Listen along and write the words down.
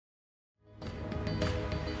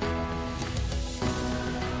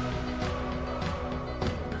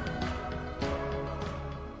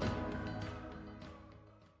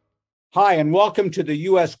Hi, and welcome to the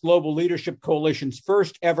U.S. Global Leadership Coalition's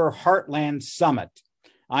first ever Heartland Summit.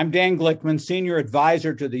 I'm Dan Glickman, Senior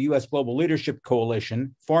Advisor to the U.S. Global Leadership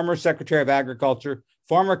Coalition, former Secretary of Agriculture,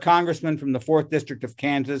 former Congressman from the 4th District of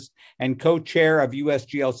Kansas, and co-chair of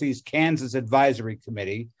USGLC's Kansas Advisory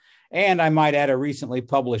Committee. And I might add a recently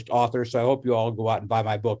published author, so I hope you all go out and buy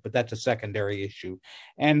my book, but that's a secondary issue,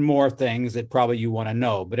 and more things that probably you want to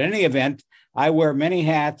know. But in any event, I wear many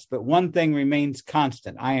hats, but one thing remains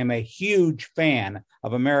constant. I am a huge fan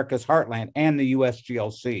of America's Heartland and the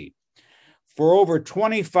USGLC. For over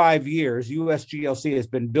 25 years, USGLC has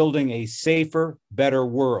been building a safer, better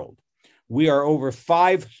world. We are over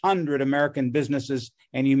 500 American businesses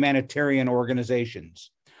and humanitarian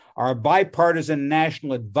organizations. Our bipartisan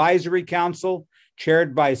National Advisory Council,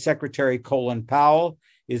 chaired by Secretary Colin Powell,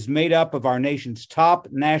 is made up of our nation's top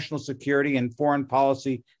national security and foreign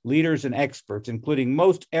policy leaders and experts, including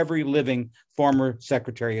most every living former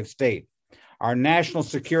Secretary of State. Our National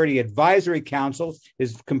Security Advisory Council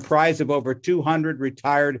is comprised of over 200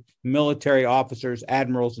 retired military officers,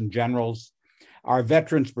 admirals, and generals. Our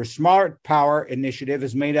Veterans for Smart Power initiative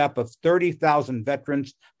is made up of 30,000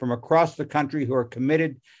 veterans from across the country who are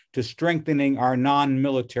committed to strengthening our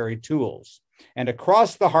non-military tools. And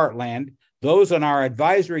across the heartland, those on our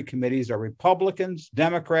advisory committees are Republicans,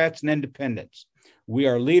 Democrats, and independents. We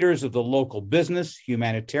are leaders of the local business,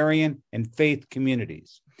 humanitarian, and faith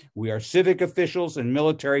communities. We are civic officials and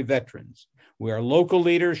military veterans. We are local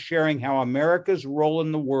leaders sharing how America's role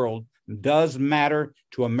in the world does matter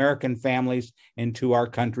to American families and to our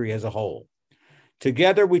country as a whole.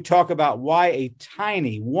 Together, we talk about why a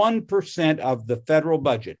tiny 1% of the federal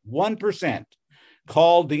budget, 1%,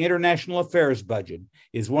 called the International Affairs budget,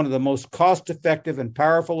 is one of the most cost-effective and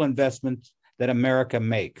powerful investments that America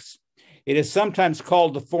makes. It is sometimes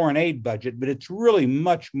called the foreign aid budget, but it's really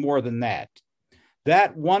much more than that.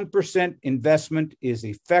 That 1% investment is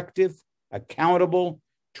effective, accountable,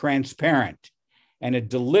 transparent, and it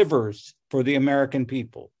delivers for the American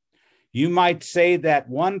people. You might say that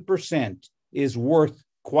 1% is worth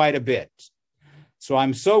quite a bit. So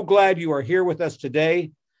I'm so glad you are here with us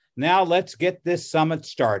today. Now let's get this summit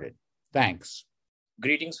started. Thanks.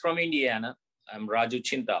 Greetings from Indiana. I'm Raju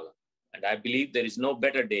Chintala, and I believe there is no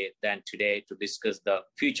better day than today to discuss the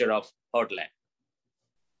future of Heartland.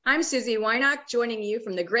 I'm Susie Wynock, joining you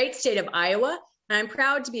from the great state of Iowa, and I'm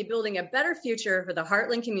proud to be building a better future for the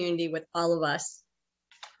Heartland community with all of us.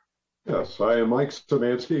 Yes, I am Mike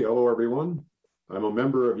Szymanski. Hello, everyone. I'm a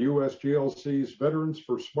member of USGLC's Veterans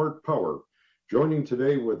for Smart Power, joining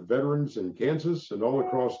today with veterans in Kansas and all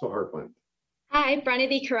across the Heartland. Hi,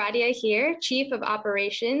 Pranidhi Karadia here, Chief of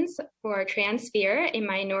Operations for Transphere, a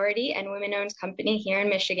minority and women-owned company here in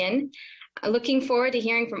Michigan. Looking forward to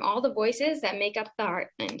hearing from all the voices that make up the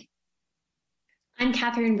Heartland. I'm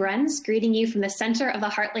Catherine Bruns, greeting you from the center of the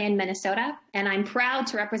Heartland, Minnesota, and I'm proud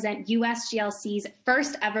to represent USGLC's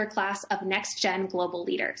first ever class of next-gen global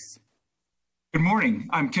leaders. Good morning.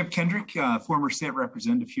 I'm Kip Kendrick, former state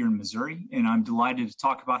representative here in Missouri, and I'm delighted to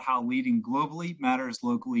talk about how leading globally matters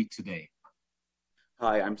locally today.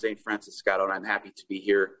 Hi, I'm Zane Franciscato, and I'm happy to be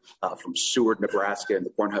here from Seward, Nebraska, in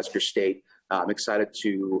the Cornhusker State. I'm excited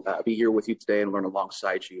to be here with you today and learn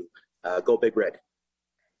alongside you. Go Big Red.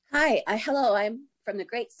 Hi, hello, I'm from the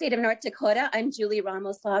great state of North Dakota. I'm Julie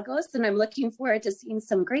Ramos Lagos, and I'm looking forward to seeing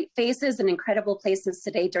some great faces and incredible places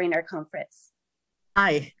today during our conference.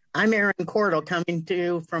 Hi, I'm Erin Cordell, coming to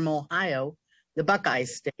you from Ohio, the Buckeye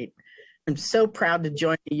State. I'm so proud to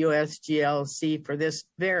join the USGLC for this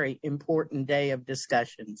very important day of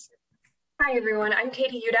discussions. Hi, everyone. I'm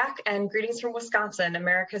Katie Udak, and greetings from Wisconsin,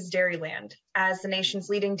 America's dairyland. As the nation's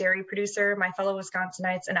leading dairy producer, my fellow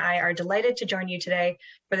Wisconsinites and I are delighted to join you today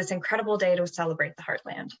for this incredible day to celebrate the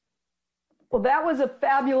Heartland. Well, that was a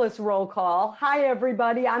fabulous roll call. Hi,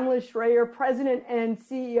 everybody. I'm Liz Schreier, President and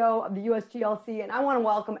CEO of the USGLC, and I want to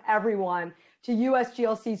welcome everyone to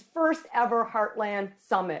USGLC's first ever Heartland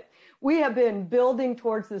Summit. We have been building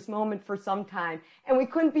towards this moment for some time, and we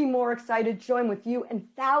couldn't be more excited to join with you and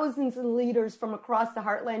thousands of leaders from across the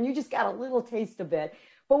Heartland. You just got a little taste of it.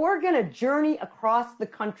 But we're going to journey across the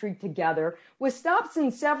country together with stops in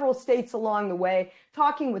several states along the way,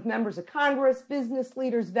 talking with members of Congress, business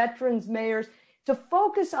leaders, veterans, mayors, to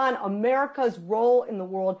focus on America's role in the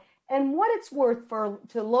world and what it's worth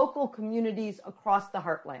to local communities across the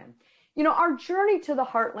Heartland. You know, our journey to the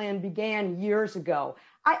Heartland began years ago.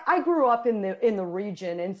 I grew up in the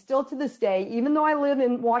region, and still to this day, even though I live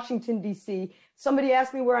in Washington, D.C., somebody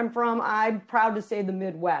asked me where I'm from, I'm proud to say the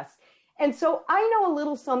Midwest. And so I know a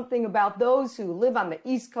little something about those who live on the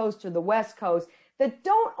East Coast or the West Coast that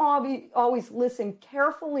don't always listen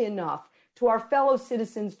carefully enough to our fellow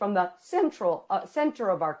citizens from the center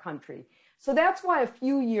of our country. So that's why a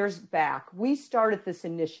few years back, we started this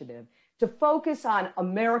initiative to focus on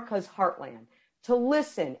America's heartland, to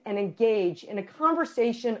listen and engage in a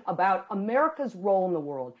conversation about America's role in the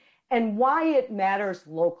world and why it matters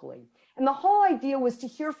locally. And the whole idea was to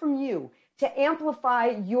hear from you, to amplify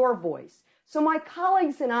your voice. So my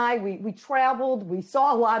colleagues and I, we traveled, we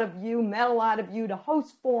saw a lot of you, met a lot of you, to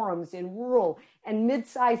host forums in rural and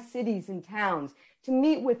mid-sized cities and towns, to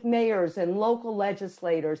meet with mayors and local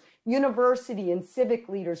legislators, university and civic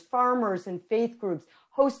leaders, farmers and faith groups,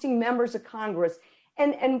 hosting members of Congress.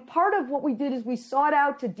 And part of what we did is we sought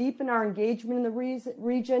out to deepen our engagement in the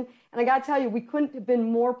region. And I got to tell you, we couldn't have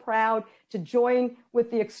been more proud to join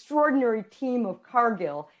with the extraordinary team of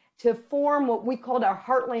Cargill to form what we called our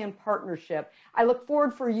Heartland Partnership. I look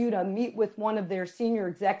forward for you to meet with one of their senior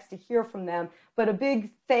execs to hear from them, but a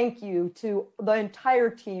big thank you to the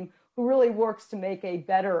entire team who really works to make a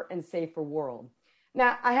better and safer world.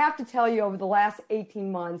 Now, I have to tell you, over the last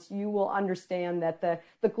 18 months, you will understand that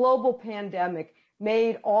the global pandemic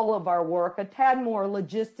made all of our work a tad more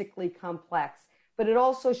logistically complex, but it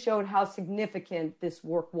also showed how significant this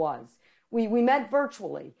work was. We met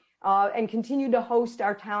virtually. And continue to host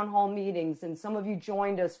our town hall meetings. And some of you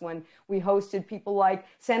joined us when we hosted people like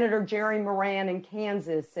Senator Jerry Moran in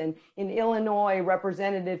Kansas, and in Illinois,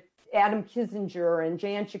 Representative Adam Kinzinger and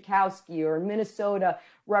Jan Schakowsky, or in Minnesota,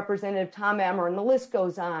 Representative Tom Emmer, and the list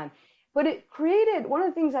goes on. But it created, one of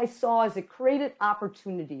the things I saw is it created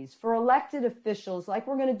opportunities for elected officials, like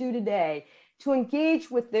we're going to do today, to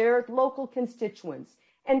engage with their local constituents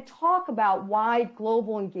and talk about why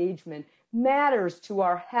global engagement matters to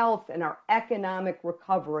our health and our economic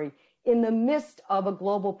recovery in the midst of a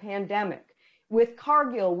global pandemic. With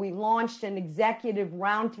Cargill, we launched an executive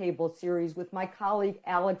roundtable series with my colleague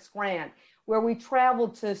Alex Grant, where we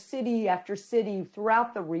traveled to city after city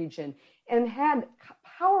throughout the region and had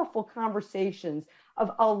powerful conversations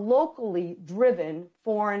of a locally driven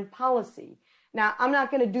foreign policy. Now, I'm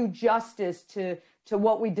not going to do justice to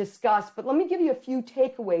what we discussed, but let me give you a few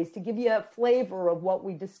takeaways to give you a flavor of what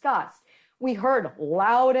we discussed. We heard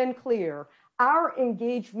loud and clear, our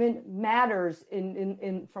engagement matters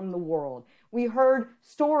from the world. We heard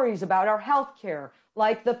stories about our healthcare,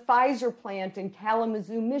 like the Pfizer plant in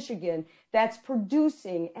Kalamazoo, Michigan, that's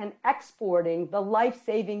producing and exporting the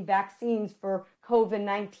life-saving vaccines for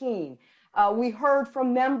COVID-19. We heard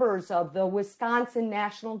from members of the Wisconsin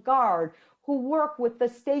National Guard who work with the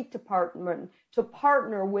State Department to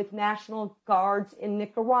partner with National Guards in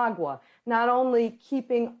Nicaragua, not only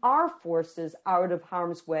keeping our forces out of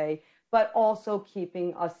harm's way, but also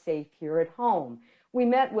keeping us safe here at home. We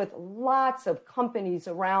met with lots of companies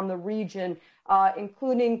around the region,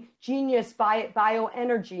 including Genius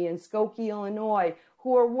Bioenergy in Skokie, Illinois,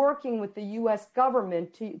 who are working with the U.S.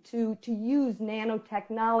 government to use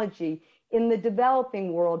nanotechnology in the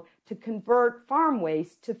developing world to convert farm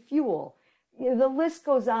waste to fuel. You know, the list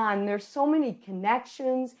goes on. There's so many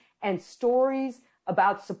connections and stories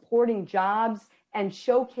about supporting jobs and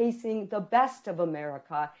showcasing the best of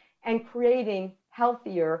America and creating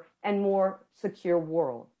healthier and more secure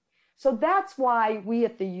world. So that's why we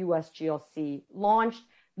at the USGLC launched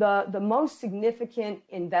the most significant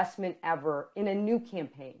investment ever in a new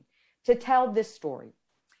campaign to tell this story.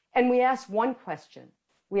 And we asked one question.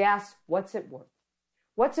 We asked, what's it worth?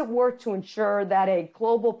 What's it worth to ensure that a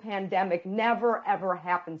global pandemic never, ever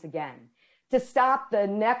happens again? To stop the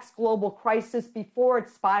next global crisis before it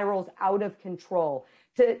spirals out of control,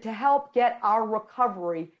 to help get our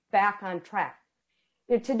recovery back on track.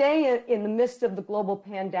 Today, in the midst of the global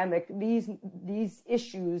pandemic, these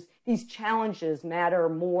issues, these challenges matter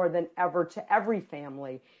more than ever to every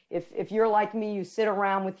family. If you're like me, you sit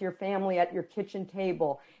around with your family at your kitchen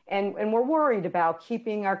table, and we're worried about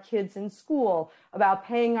keeping our kids in school, about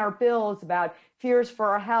paying our bills, about fears for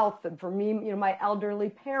our health, and for me, my elderly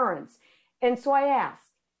parents. And so I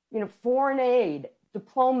asked, foreign aid,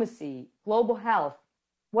 diplomacy, global health,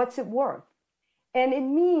 what's it worth? And it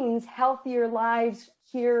means healthier lives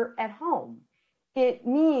here at home. It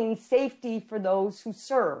means safety for those who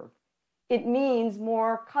serve. It means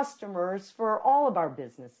more customers for all of our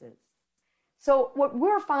businesses. So what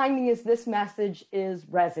we're finding is this message is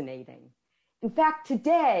resonating. In fact,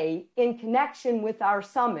 today, in connection with our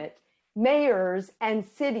summit, mayors and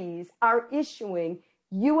cities are issuing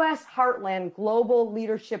U.S. Heartland Global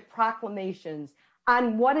Leadership Proclamations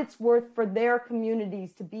on what it's worth for their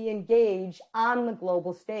communities to be engaged on the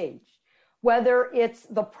global stage. Whether it's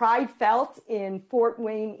the pride felt in Fort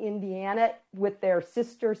Wayne, Indiana, with their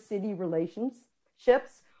sister city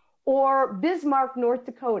relationships, or Bismarck, North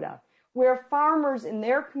Dakota, where farmers in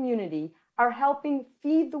their community are helping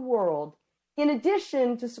feed the world, in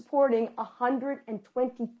addition to supporting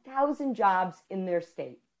 120,000 jobs in their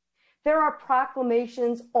state. There are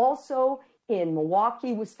proclamations also in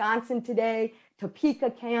Milwaukee, Wisconsin today,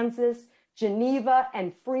 Topeka, Kansas, Geneva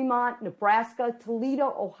and Fremont, Nebraska,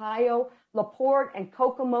 Toledo, Ohio, LaPorte and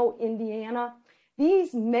Kokomo, Indiana.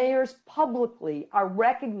 These mayors publicly are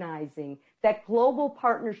recognizing that global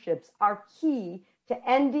partnerships are key to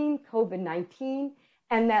ending COVID-19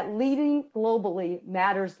 and that leading globally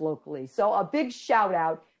matters locally. So a big shout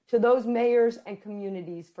out to those mayors and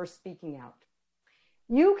communities for speaking out.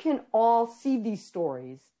 You can all see these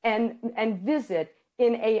stories and visit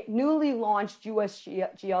in a newly launched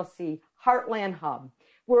USGLC Heartland Hub.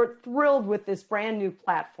 We're thrilled with this brand new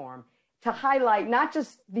platform to highlight not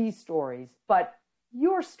just these stories, but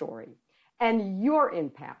your story and your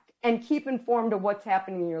impact, and keep informed of what's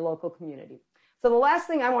happening in your local community. So the last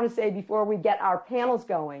thing I want to say before we get our panels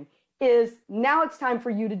going is now it's time for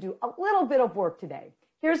you to do a little bit of work today.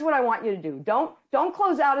 Here's what I want you to do. Don't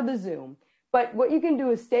close out of the Zoom, but what you can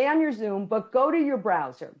do is stay on your Zoom, but go to your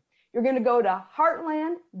browser. You're going to go to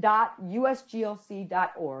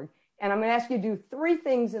heartland.usglc.org, and I'm going to ask you to do 3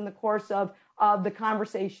 things in the course of the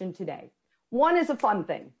conversation today. One is a fun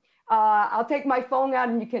thing. I'll take my phone out,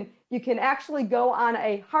 and you can actually go on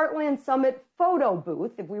a Heartland Summit photo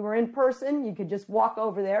booth. If we were in person, you could just walk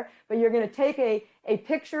over there, but you're going to take a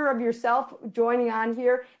picture of yourself joining on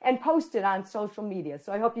here and post it on social media.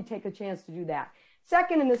 So I hope you take a chance to do that.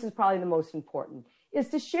 Second, and this is probably the most important, is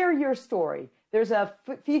to share your story. There's a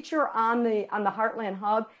feature on the Heartland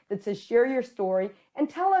Hub that says share your story and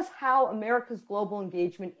tell us how America's global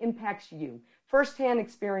engagement impacts you. Firsthand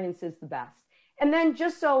experience is the best. And then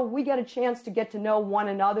just so we get a chance to get to know one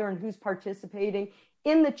another and who's participating,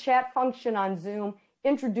 in the chat function on Zoom,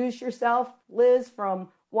 introduce yourself. Liz from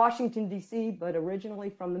Washington, D.C., but originally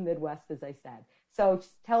from the Midwest, as I said. So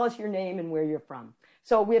tell us your name and where you're from.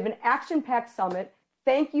 So we have an action-packed summit.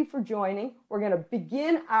 Thank you for joining. We're going to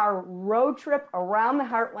begin our road trip around the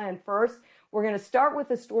Heartland first. We're going to start with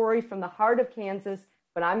a story from the heart of Kansas,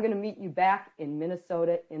 but I'm going to meet you back in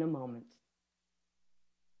Minnesota in a moment.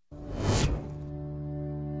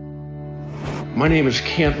 My name is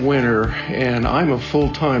Kent Winter, and I'm a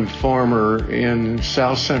full-time farmer in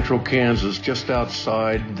south central Kansas, just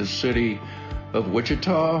outside the city of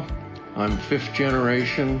Wichita. I'm 5th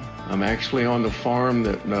generation. I'm actually on the farm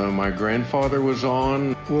that my grandfather was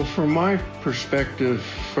on. Well, from my perspective,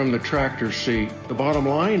 from the tractor seat, the bottom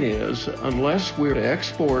line is, unless we're to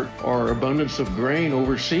export our abundance of grain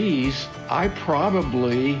overseas, I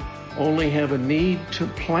probably only have a need to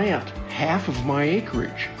plant half of my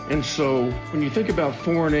acreage. And so when you think about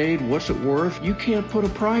foreign aid, what's it worth? You can't put a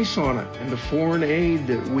price on it. And the foreign aid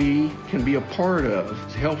that we can be a part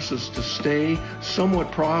of helps us to stay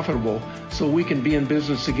somewhat profitable so we can be in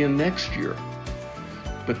business again next year.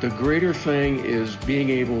 But the greater thing is being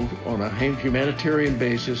able, on a humanitarian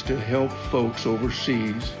basis, to help folks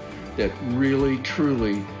overseas that really,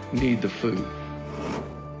 truly need the food.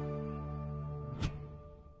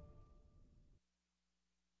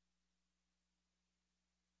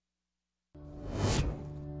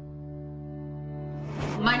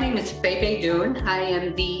 My name is Bebe Doon. I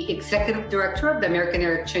am the Executive Director of the American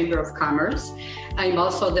Area Chamber of Commerce. I'm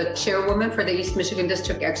also the Chairwoman for the East Michigan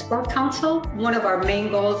District Export Council. One of our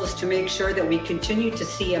main goals is to make sure that we continue to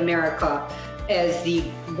see America as the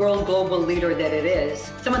world global leader that it is.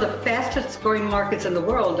 Some of the fastest growing markets in the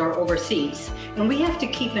world are overseas. And we have to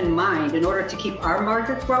keep in mind, in order to keep our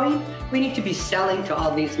market growing, we need to be selling to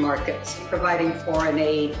all these markets, providing foreign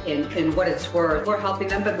aid in what it's worth. We're helping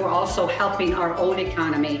them, but we're also helping our own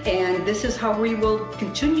economy. And this is how we will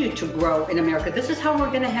continue to grow in America. This is how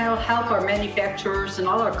we're going to help our manufacturers and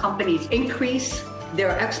all our companies increase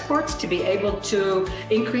their exports to be able to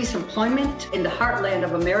increase employment in the heartland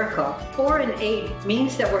of America. Foreign aid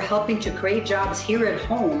means that we're helping to create jobs here at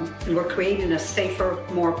home, and we're creating a safer,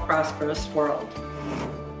 more prosperous world.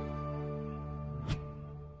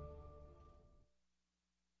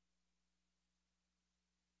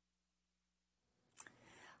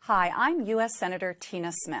 Hi, I'm U.S. Senator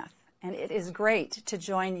Tina Smith, and it is great to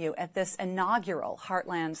join you at this inaugural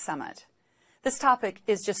Heartland Summit. This topic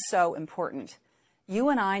is just so important. You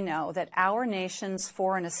and I know that our nation's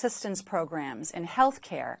foreign assistance programs in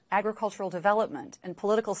healthcare, agricultural development, and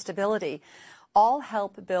political stability all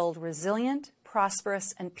help build resilient,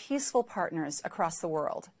 prosperous, and peaceful partners across the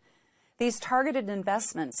world. These targeted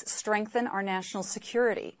investments strengthen our national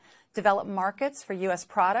security, develop markets for U.S.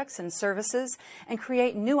 products and services, and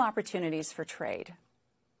create new opportunities for trade.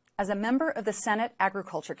 As a member of the Senate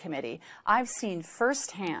Agriculture Committee, I've seen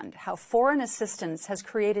firsthand how foreign assistance has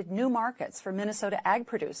created new markets for Minnesota ag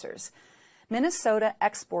producers. Minnesota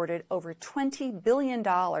exported over $20 billion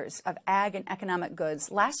of ag and economic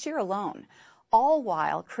goods last year alone, all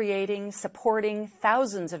while supporting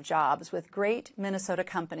thousands of jobs with great Minnesota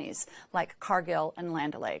companies like Cargill and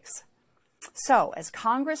Land O'Lakes. So, as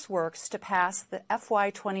Congress works to pass the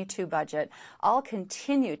FY22 budget, I'll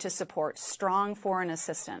continue to support strong foreign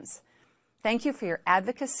assistance. Thank you for your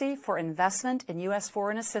advocacy for investment in U.S.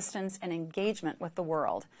 foreign assistance and engagement with the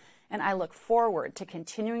world. And I look forward to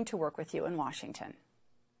continuing to work with you in Washington.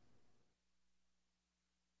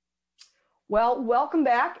 Well, welcome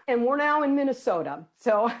back, and we're now in Minnesota.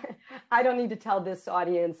 So I don't need to tell this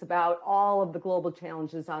audience about all of the global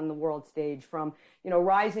challenges on the world stage, from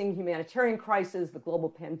rising humanitarian crisis, the global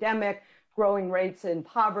pandemic, growing rates in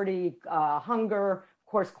poverty, hunger, of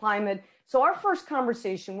course, climate. So our first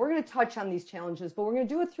conversation, we're going to touch on these challenges, but we're going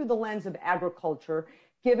to do it through the lens of agriculture,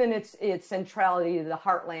 given its centrality to the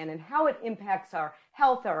heartland and how it impacts our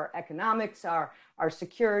health, our economics, our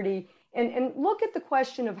security, and look at the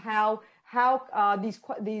question of how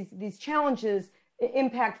these challenges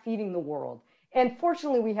impact feeding the world. And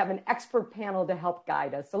fortunately, we have an expert panel to help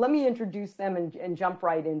guide us. So let me introduce them and jump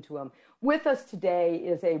right into them. With us today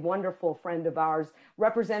is a wonderful friend of ours,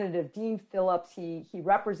 Representative Dean Phillips. He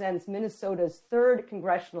represents Minnesota's 3rd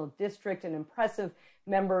Congressional District, an impressive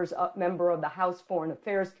member of the House Foreign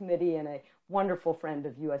Affairs Committee, and a wonderful friend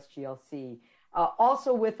of USGLC.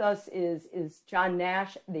 Also with us is John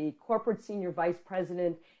Nash, the Corporate Senior Vice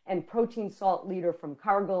President and Protein Salt Leader from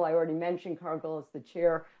Cargill. I already mentioned Cargill is the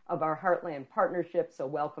chair of our Heartland Partnership, so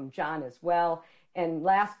welcome John as well. And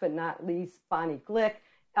last but not least, Bonnie Glick,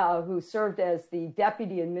 who served as the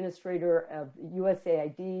Deputy Administrator of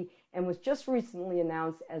USAID and was just recently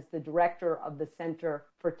announced as the Director of the Center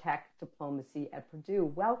for Tech Diplomacy at Purdue.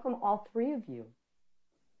 Welcome, all three of you.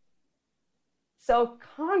 So,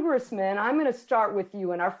 Congressman, I'm going to start with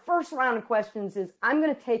you. And our first round of questions is I'm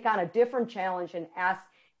going to take on a different challenge and ask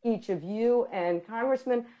each of you. And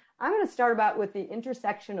Congressman, I'm going to start about with the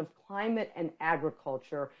intersection of climate and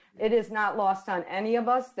agriculture. It is not lost on any of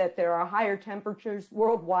us that there are higher temperatures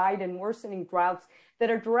worldwide and worsening droughts that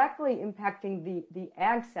are directly impacting the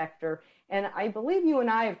ag sector. And I believe you and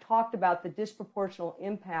I have talked about the disproportional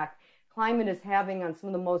impact climate is having on some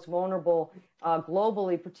of the most vulnerable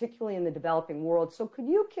globally, particularly in the developing world. So could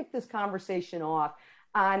you kick this conversation off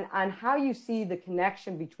on how you see the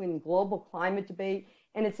connection between the global climate debate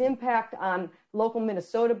and its impact on local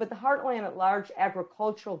Minnesota, but the heartland at large,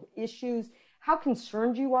 agricultural issues, how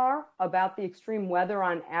concerned you are about the extreme weather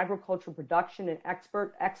on agricultural production and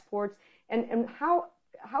exports, and how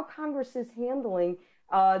Congress is handling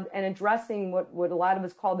and addressing what a lot of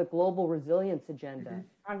us call the global resilience agenda. Mm-hmm.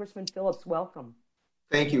 Congressman Phillips, welcome.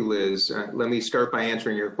 Thank you, Liz. Let me start by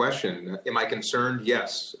answering your question. Am I concerned?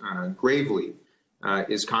 Yes, gravely.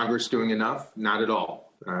 Is Congress doing enough? Not at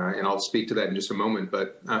all. And I'll speak to that in just a moment.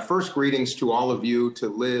 But first, greetings to all of you, to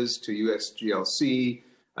Liz, to USGLC,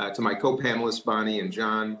 to my co-panelists, Bonnie and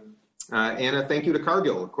John. And a thank you to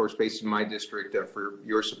Cargill, of course, based in my district, for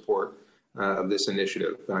your support of this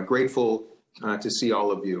initiative. Grateful to see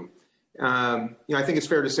all of you. I think it's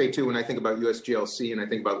fair to say, too, when I think about USGLC and I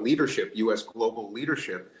think about leadership, U.S. global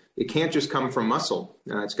leadership, it can't just come from muscle.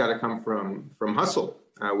 It's got to come from hustle.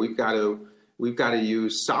 We've got to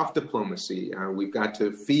use soft diplomacy. We've got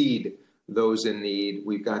to feed those in need.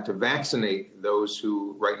 We've got to vaccinate those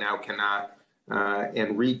who right now cannot,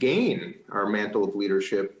 and regain our mantle of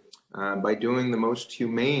leadership by doing the most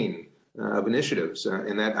humane of initiatives.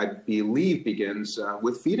 And that, I believe, begins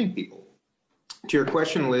with feeding people. To your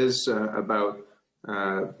question, Liz, about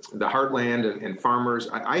the heartland and farmers,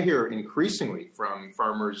 I hear increasingly from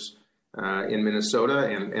farmers in Minnesota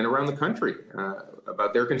and around the country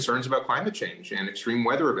about their concerns about climate change and extreme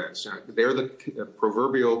weather events. They're the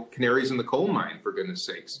proverbial canaries in the coal mine, for goodness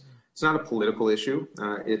sakes. It's not a political issue.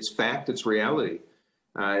 It's fact. It's reality.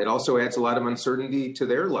 It also adds a lot of uncertainty to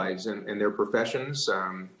their lives and their professions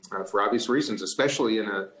for obvious reasons, especially in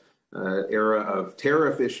a era of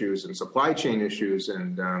tariff issues and supply chain issues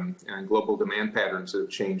and global demand patterns that have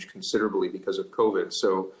changed considerably because of COVID.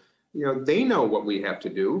 So, they know what we have to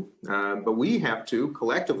do, but we have to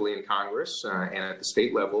collectively in Congress and at the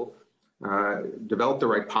state level develop the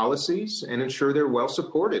right policies and ensure they're well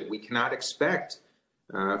supported. We cannot expect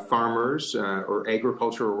farmers or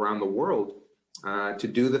agriculture around the world to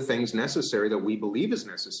do the things necessary that we believe is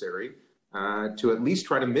necessary to at least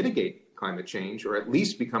try to mitigate climate change, or at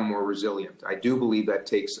least become more resilient. I do believe that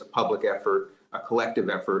takes a public effort, a collective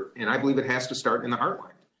effort, and I believe it has to start in the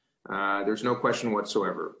heartland. There's no question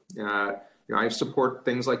whatsoever. I support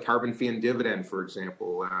things like carbon fee and dividend, for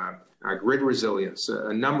example, grid resilience,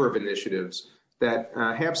 a number of initiatives that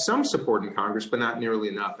have some support in Congress, but not nearly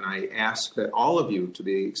enough. And I ask that all of you, to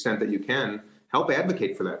the extent that you can, help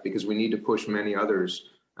advocate for that, because we need to push many others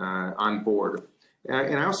on board.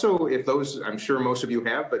 And I also, if those, I'm sure most of you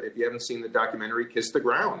have, but if you haven't seen the documentary Kiss the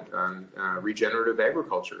Ground on regenerative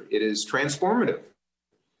agriculture, it is transformative.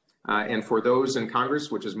 And for those in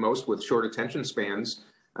Congress, which is most with short attention spans,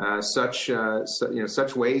 such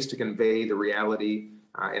ways to convey the reality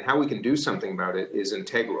and how we can do something about it is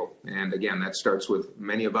integral. And again, that starts with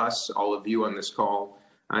many of us, all of you on this call.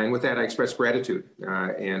 And with that, I express gratitude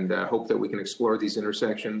and hope that we can explore these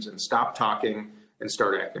intersections and stop talking and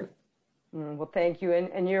start acting. Well, thank you.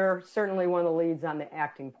 And you're certainly one of the leads on the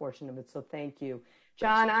acting portion of it, so thank you.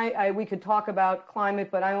 John, we could talk about climate,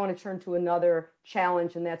 but I want to turn to another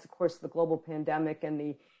challenge, and that's, of course, the global pandemic and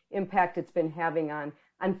the impact it's been having on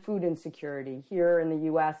food insecurity here in the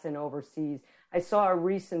U.S. and overseas. I saw a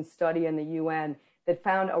recent study in the UN that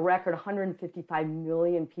found a record 155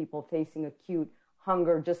 million people facing acute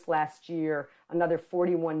hunger just last year, another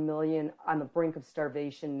 41 million on the brink of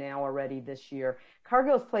starvation now already this year.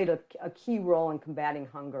 Cargill's played a key role in combating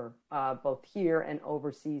hunger, both here and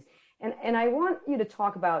overseas. And I want you to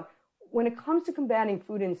talk about, when it comes to combating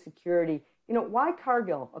food insecurity, why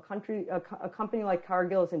Cargill, a company like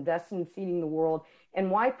Cargill, is invested in feeding the world, and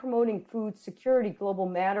why promoting food security global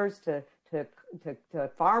matters to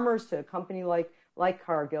farmers, to a company like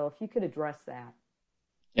Cargill. If you could address that.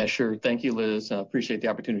 Yeah, sure. Thank you, Liz. I appreciate the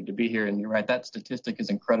opportunity to be here. And you're right, that statistic is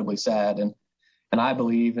incredibly sad. And I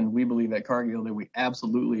believe, and we believe at Cargill, that we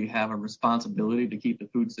absolutely have a responsibility to keep the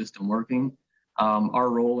food system working. Our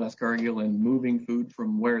role as Cargill in moving food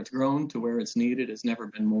from where it's grown to where it's needed has never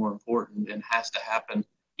been more important, and has to happen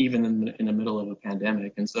even in the middle of a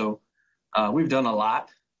pandemic. And so we've done a lot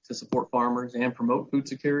to support farmers and promote food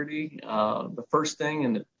security. The first thing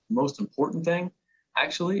and the most important thing,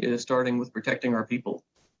 actually, is starting with protecting our people.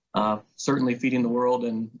 Certainly feeding the world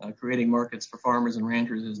and creating markets for farmers and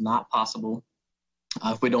ranchers is not possible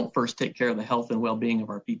if we don't first take care of the health and well-being of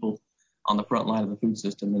our people on the front line of the food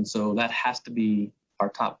system. And so that has to be our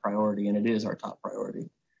top priority, and it is our top priority.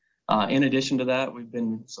 In addition to that, we've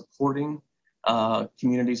been supporting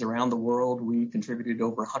communities around the world. We contributed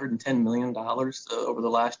over $110 million over the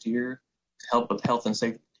last year to help with health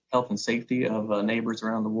and safety of neighbors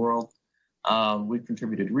around the world. We've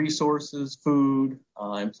contributed resources, food,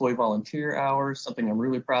 employee volunteer hours, something I'm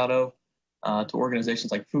really proud of, to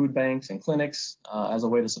organizations like food banks and clinics as a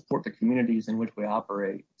way to support the communities in which we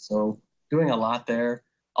operate. So doing a lot there.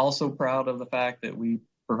 Also proud of the fact that we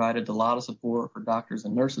provided a lot of support for doctors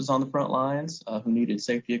and nurses on the front lines who needed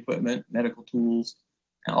safety equipment, medical tools.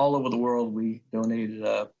 And all over the world, we donated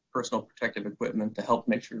personal protective equipment to help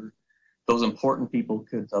make sure those important people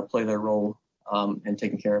could play their role in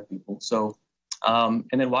taking care of people. So, and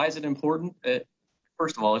then why is it important?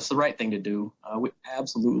 First of all, it's the right thing to do. We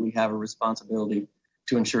absolutely have a responsibility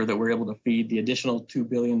to ensure that we're able to feed the additional 2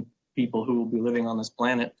 billion people who will be living on this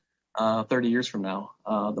planet 30 years from now.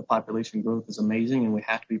 The population growth is amazing, and we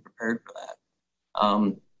have to be prepared for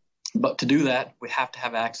that. But to do that, we have to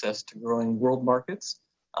have access to growing world markets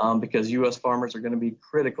because U.S. farmers are going to be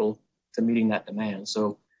critical to meeting that demand.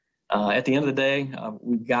 So at the end of the day,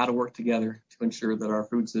 we've got to work together to ensure that our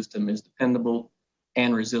food system is dependable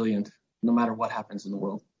and resilient, no matter what happens in the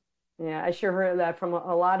world. Yeah, I sure heard that from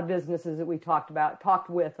a lot of businesses that we talked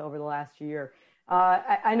with over the last year.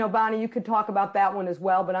 I know, Bonnie, you could talk about that one as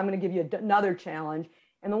well, but I'm going to give you another challenge.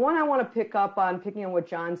 And the one I want to picking on what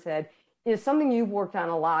John said, is something you've worked on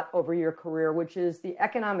a lot over your career, which is the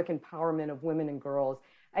economic empowerment of women and girls.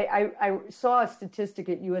 I saw a statistic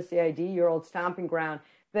at USAID, your old stomping ground,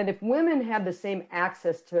 that if women had the same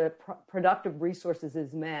access to productive resources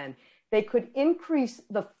as men, they could increase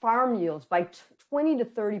the farm yields by 20 to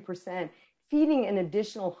 30%, feeding an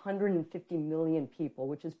additional 150 million people,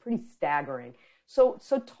 which is pretty staggering. So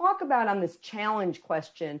talk about, on this challenge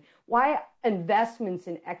question, why investments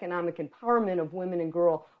in economic empowerment of women and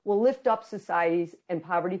girls will lift up societies and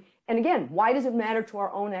poverty. And again, why does it matter to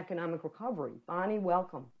our own economic recovery? Bonnie,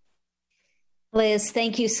 welcome. Liz,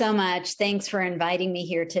 thank you so much. Thanks for inviting me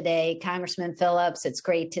here today. Congressman Phillips, it's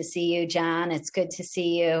great to see you. John, it's good to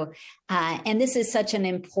see you. And this is such an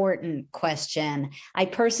important question. I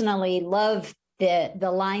personally love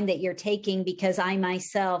the line that you're taking because I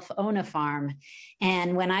myself own a farm.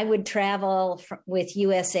 And when I would travel with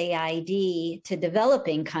USAID to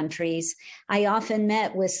developing countries, I often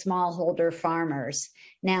met with smallholder farmers.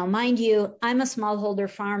 Now, mind you, I'm a smallholder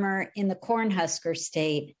farmer in the Cornhusker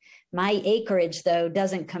state, My acreage, though,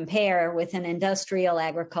 doesn't compare with an industrial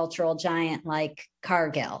agricultural giant like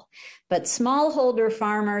Cargill. But smallholder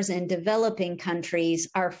farmers in developing countries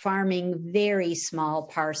are farming very small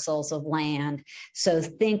parcels of land. So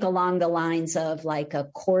think along the lines of like a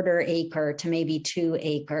quarter acre to maybe 2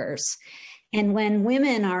 acres. And when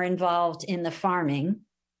women are involved in the farming,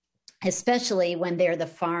 especially when they're the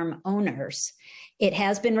farm owners, it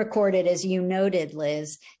has been recorded, as you noted,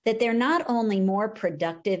 Liz, that they're not only more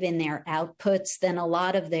productive in their outputs than a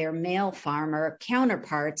lot of their male farmer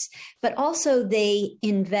counterparts, but also they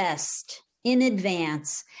invest in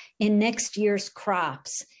advance in next year's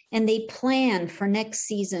crops, and they plan for next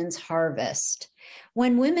season's harvest.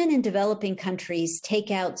 When women in developing countries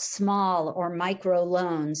take out small or micro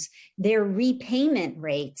loans, their repayment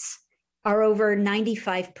rates are over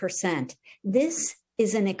 95%. This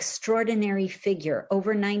is an extraordinary figure,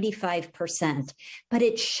 over 95%, but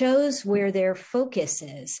it shows where their focus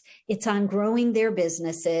is. It's on growing their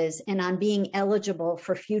businesses and on being eligible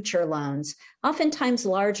for future loans, oftentimes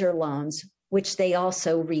larger loans, which they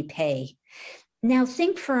also repay. Now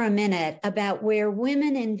think for a minute about where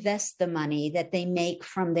women invest the money that they make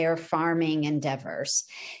from their farming endeavors.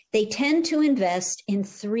 They tend to invest in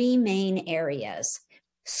 3 main areas: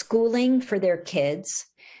 schooling for their kids,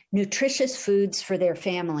 nutritious foods for their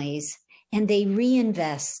families, and they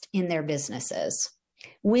reinvest in their businesses.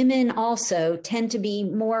 Women also tend to be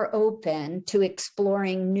more open to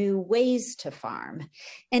exploring new ways to farm.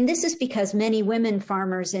 And this is because many women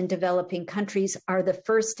farmers in developing countries are the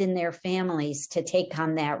first in their families to take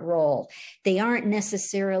on that role. They aren't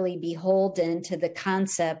necessarily beholden to the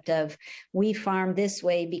concept of, we farm this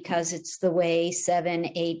way because it's the way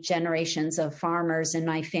 7, 8 generations of farmers in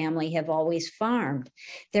my family have always farmed.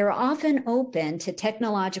 They're often open to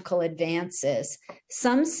technological advances,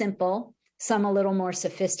 some simple, some a little more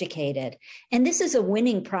sophisticated. And this is a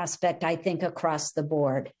winning prospect, I think, across the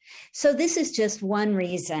board. So this is just one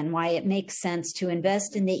reason why it makes sense to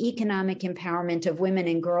invest in the economic empowerment of women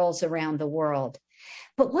and girls around the world.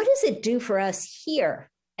 But what does it do for us here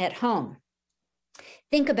at home?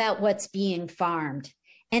 Think about what's being farmed.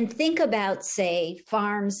 And think about, say,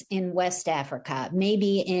 farms in West Africa,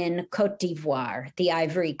 maybe in Côte d'Ivoire, the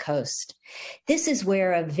Ivory Coast. This is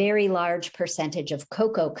where a very large percentage of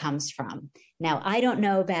cocoa comes from. Now, I don't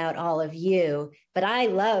know about all of you, but I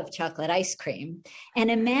love chocolate ice cream. And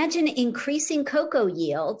imagine increasing cocoa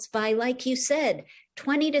yields by, like you said,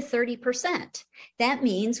 20 to 30%. That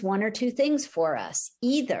means 1 or 2 things for us: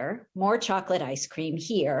 either more chocolate ice cream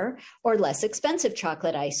here or less expensive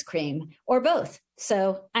chocolate ice cream, or both.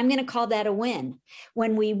 So I'm going to call that a win.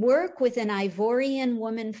 When we work with an Ivorian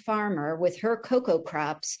woman farmer with her cocoa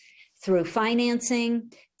crops through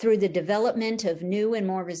financing, through the development of new and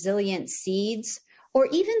more resilient seeds, or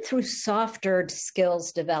even through softer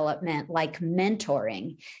skills development like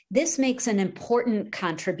mentoring, this makes an important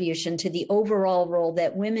contribution to the overall role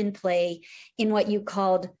that women play in what you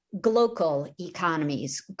called global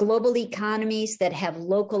economies that have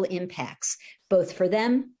local impacts, both for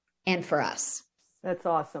them and for us. That's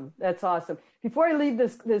awesome. That's awesome. Before I leave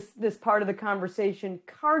this part of the conversation,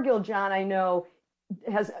 Cargill, John, I know,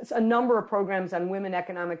 has a number of programs on women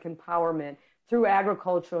economic empowerment through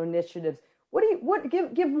agricultural initiatives.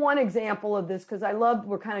 Give one example of this, because I love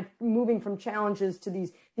we're kind of moving from challenges to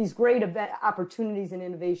these great event opportunities and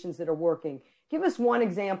innovations that are working. Give us one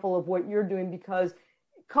example of what you're doing, because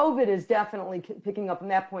COVID is definitely picking up,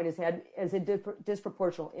 and that point has had as a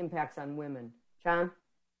disproportionate impacts on women. John?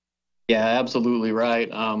 Yeah, absolutely right.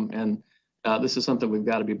 And this is something we've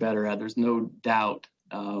got to be better at. There's no doubt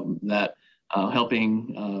that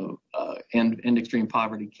helping end extreme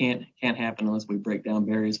poverty can't happen unless we break down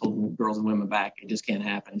barriers holding girls and women back. It just can't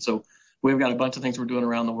happen. So we've got a bunch of things we're doing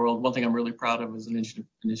around the world. One thing I'm really proud of is an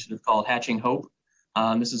initiative called Hatching Hope.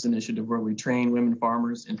 This is an initiative where we train women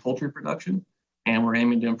farmers in poultry production, and we're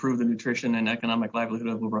aiming to improve the nutrition and economic livelihood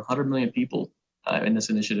of over 100 million people in this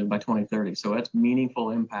initiative by 2030. So that's meaningful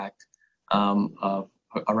impact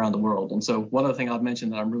around the world. And so one other thing I've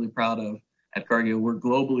mentioned that I'm really proud of at Cargill, we're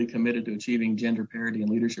globally committed to achieving gender parity in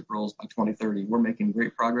leadership roles by 2030. We're making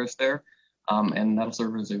great progress there, and that'll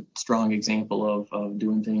serve as a strong example of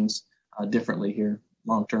doing things differently here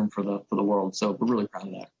long term for the world. So we're really proud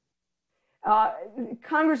of that.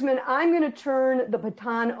 Congressman, I'm going to turn the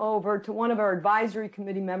baton over to one of our advisory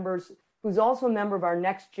committee members, who's also a member of our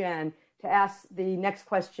Next Gen, to ask the next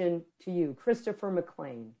question to you. Christopher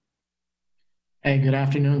McLean. Hey, good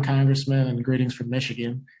afternoon, Congressman, and greetings from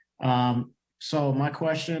Michigan. So my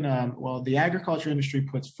question, well, the agriculture industry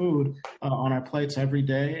puts food on our plates every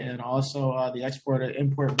day, and also the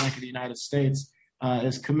Export-Import Bank of the United States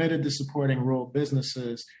is committed to supporting rural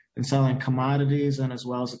businesses and selling commodities and as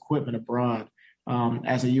well as equipment abroad.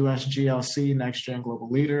 As a U.S. GLC Next Gen Global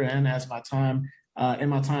Leader, and as in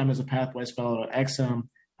my time as a Pathways Fellow at XM,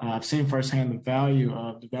 I've seen firsthand the value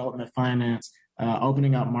of development finance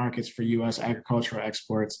opening up markets for U.S. agricultural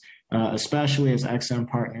exports, especially as XM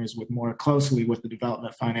partners more closely with the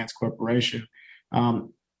Development Finance Corporation.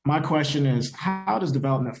 My question is, how does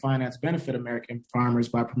development finance benefit American farmers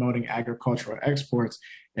by promoting agricultural exports,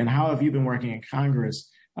 and how have you been working in Congress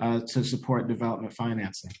to support development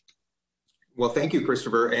financing? Well, thank you,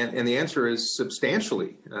 Christopher. And the answer is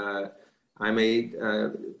substantially. I'm a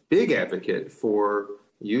big advocate for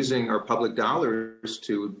using our public dollars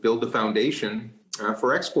to build the foundation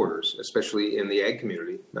for exporters, especially in the ag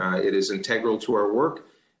community. It is integral to our work.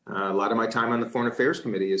 A lot of my time on the Foreign Affairs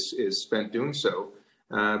Committee is spent doing so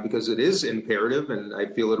because it is imperative, and I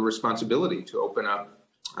feel it a responsibility to open up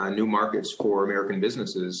new markets for American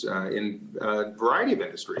businesses in a variety of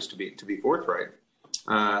industries, to be forthright.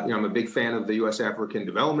 I'm a big fan of the U.S. African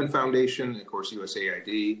Development Foundation, of course,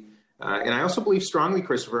 USAID. And I also believe strongly,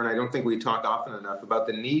 Christopher, and I don't think we talk often enough about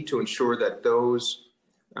the need to ensure that those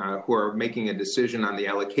who are making a decision on the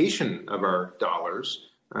allocation of our dollars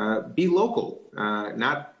be local,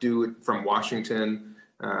 not do it from Washington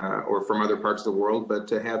or from other parts of the world, but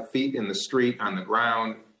to have feet in the street, on the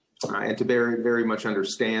ground, and to very, very much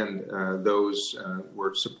understand those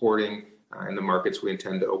we're supporting in the markets we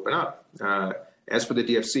intend to open up. As for the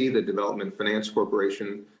DFC, the Development Finance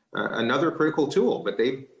Corporation, another critical tool, but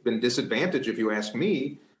they've been disadvantaged, if you ask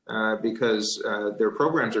me, because their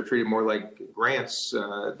programs are treated more like grants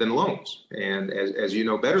than loans, and as you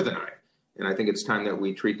know better than I. And I think it's time that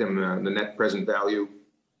we treat them in the net present value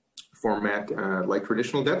format like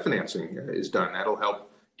traditional debt financing is done. That'll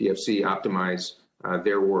help DFC optimize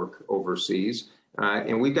their work overseas.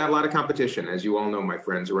 And we've got a lot of competition, as you all know, my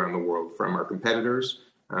friends, around the world from our competitors.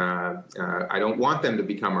 I don't want them to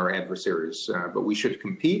become our adversaries, but we should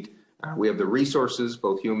compete. We have the resources,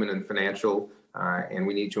 both human and financial, and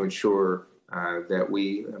we need to ensure that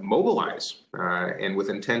we mobilize and with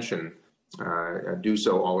intention do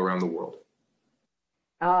so all around the world.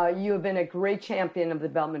 You have been a great champion of the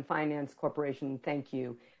Development Finance Corporation. Thank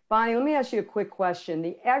you. Bonnie, let me ask you a quick question.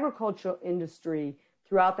 The agricultural industry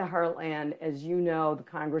throughout the heartland, as you know, the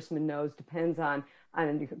congressman knows, depends on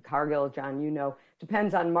Cargill, John, you know,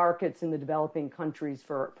 depends on markets in the developing countries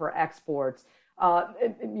for exports.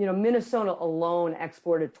 Minnesota alone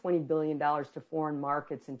exported $20 billion to foreign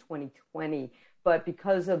markets in 2020, but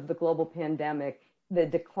because of the global pandemic, the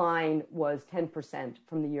decline was 10%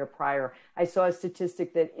 from the year prior. I saw a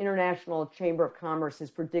statistic that International Chamber of Commerce has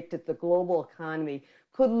predicted the global economy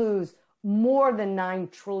could lose more than $9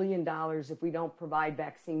 trillion if we don't provide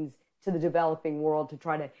vaccines to the developing world to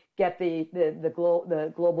try to get the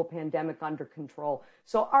global pandemic under control.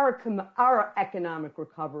 So our economic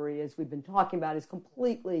recovery, as we've been talking about, is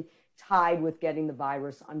completely tied with getting the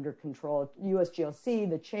virus under control. USGLC,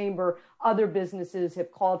 the chamber, other businesses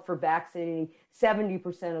have called for vaccinating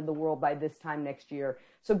 70% of the world by this time next year.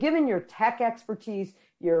 So given your tech expertise,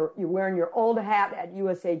 you're wearing your old hat at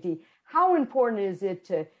USAID, how important is it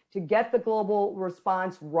to get the global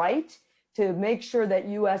response right, to make sure that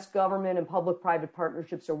U.S. government and public-private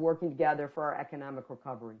partnerships are working together for our economic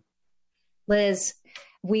recovery? Liz,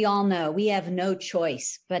 we all know we have no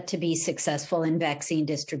choice but to be successful in vaccine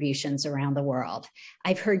distributions around the world.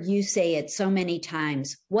 I've heard you say it so many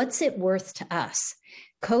times. What's it worth to us?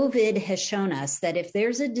 COVID has shown us that if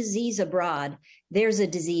there's a disease abroad, there's a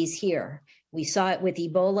disease here. We saw it with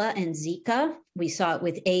Ebola and Zika. We saw it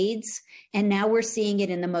with AIDS. And now we're seeing it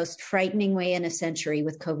in the most frightening way in a century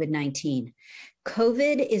with COVID-19.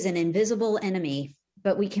 COVID is an invisible enemy,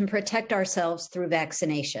 but we can protect ourselves through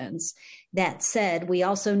vaccinations. That said, we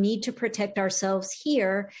also need to protect ourselves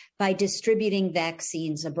here by distributing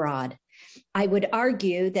vaccines abroad. I would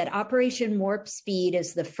argue that Operation Warp Speed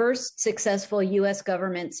is the first successful U.S.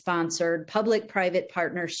 government-sponsored public-private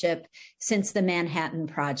partnership since the Manhattan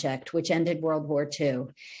Project, which ended World War II.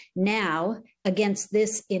 Now, against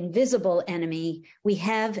this invisible enemy, we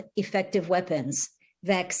have effective weapons,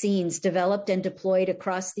 vaccines developed and deployed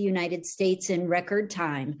across the United States in record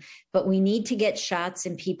time, but we need to get shots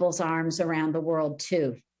in people's arms around the world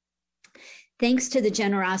too. Thanks to the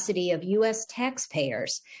generosity of U.S.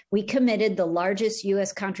 taxpayers, we committed the largest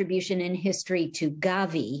U.S. contribution in history to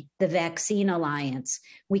Gavi, the Vaccine Alliance.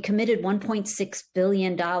 We committed $1.6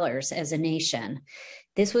 billion as a nation.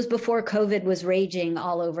 This was before COVID was raging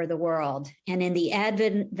all over the world. And in the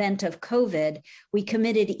advent of COVID, we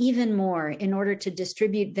committed even more in order to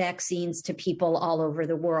distribute vaccines to people all over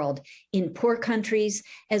the world, in poor countries,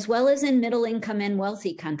 as well as in middle income and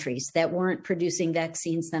wealthy countries that weren't producing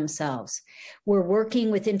vaccines themselves. We're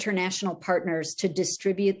working with international partners to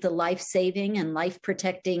distribute the life-saving and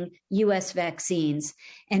life-protecting U.S. vaccines.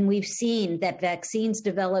 And we've seen that vaccines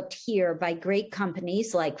developed here by great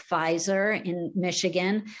companies like Pfizer in Michigan,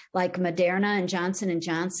 like Moderna and Johnson &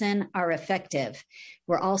 Johnson, are effective.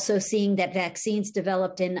 We're also seeing that vaccines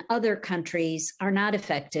developed in other countries are not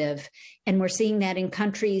effective. And we're seeing that in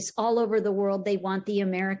countries all over the world, they want the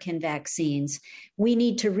American vaccines. We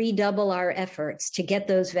need to redouble our efforts to get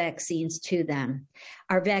those vaccines to them.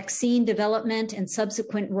 Our vaccine development and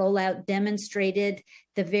subsequent rollout demonstrated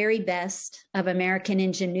the very best of American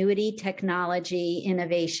ingenuity, technology,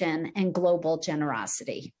 innovation, and global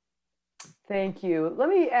generosity. Thank you. Let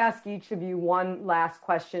me ask each of you one last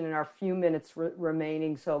question in our few minutes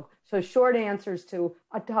remaining. So short answers to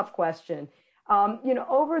a tough question.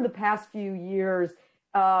 Over the past few years,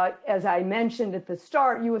 as I mentioned at the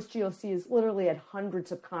start, USGLC has literally had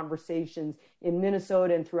hundreds of conversations in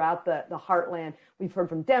Minnesota and throughout the heartland. We've heard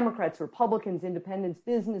from Democrats, Republicans, independents,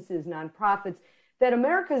 businesses, nonprofits, that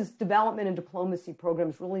America's development and diplomacy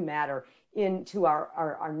programs really matter into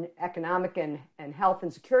our economic and health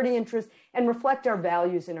and security interests and reflect our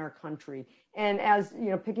values in our country. And as,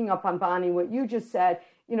 picking up on Bonnie, what you just said,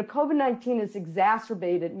 COVID-19 has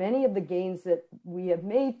exacerbated many of the gains that we have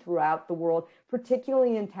made throughout the world,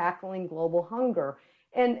 particularly in tackling global hunger.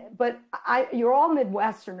 But you're all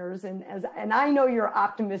Midwesterners, and I know you're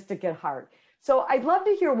optimistic at heart. So I'd love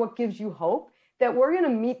to hear what gives you hope that we're going to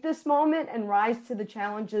meet this moment and rise to the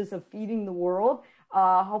challenges of feeding the world,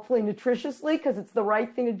 hopefully nutritiously, because it's the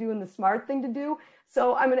right thing to do and the smart thing to do.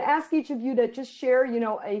 So I'm going to ask each of you to just share,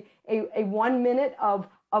 a 1 minute of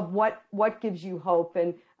what gives you hope.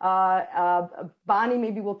 And Bonnie,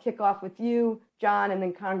 maybe we'll kick off with you, John, and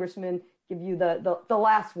then Congressman give you the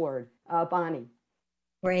last word. Bonnie.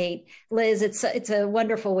 Great. Liz, it's a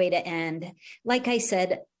wonderful way to end. Like I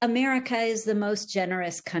said, America is the most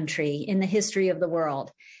generous country in the history of the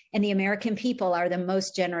world, and the American people are the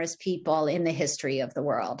most generous people in the history of the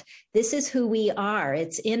world. This is who we are.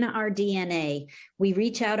 It's in our DNA. We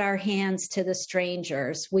reach out our hands to the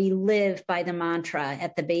strangers. We live by the mantra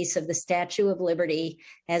at the base of the Statue of Liberty,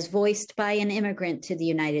 as voiced by an immigrant to the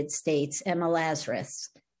United States, Emma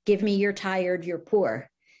Lazarus. Give me your tired, your poor.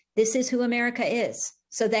 This is who America is.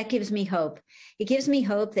 So that gives me hope. It gives me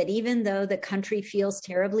hope that even though the country feels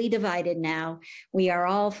terribly divided now, we are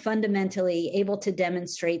all fundamentally able to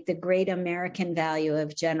demonstrate the great American value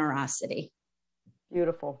of generosity.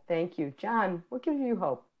 Beautiful. Thank you. John, what gives you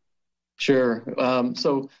hope? Sure.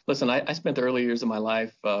 So listen, I spent the early years of my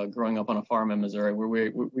life growing up on a farm in Missouri where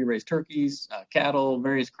we raised turkeys, cattle,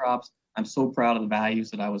 various crops. I'm so proud of the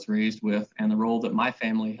values that I was raised with and the role that my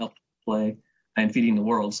family helped play and feeding the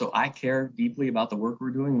world. So I care deeply about the work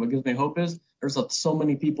we're doing. What gives me hope is there's so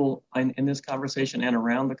many people in this conversation and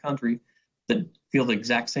around the country that feel the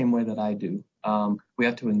exact same way that I do. We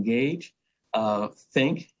have to engage,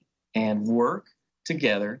 think, and work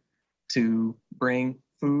together to bring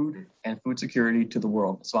food and food security to the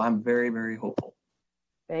world. So I'm very, very hopeful.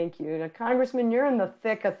 Thank you. Now, Congressman, you're in the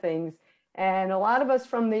thick of things. And a lot of us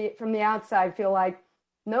from the outside feel like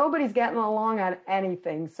nobody's getting along on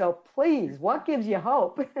anything. So please, what gives you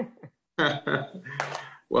hope?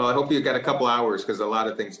 Well, I hope you've got a couple hours because a lot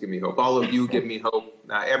of things give me hope. All of you give me hope.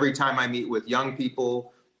 Every time I meet with young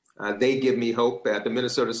people, they give me hope. At the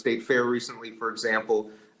Minnesota State Fair recently, for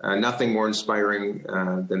example, nothing more inspiring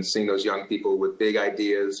than seeing those young people with big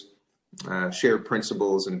ideas, shared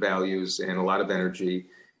principles and values, and a lot of energy.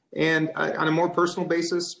 And on a more personal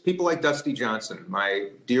basis, people like Dusty Johnson, my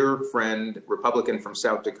dear friend, Republican from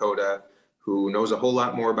South Dakota, who knows a whole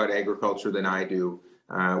lot more about agriculture than I do.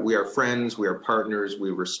 We are friends, we are partners,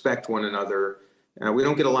 we respect one another. We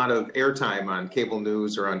don't get a lot of airtime on cable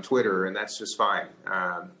news or on Twitter, and that's just fine.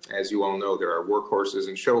 As you all know, there are workhorses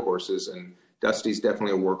and show horses, and Dusty's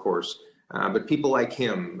definitely a workhorse. But people like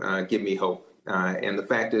him give me hope. And the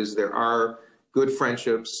fact is there are good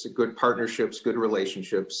friendships, good partnerships, good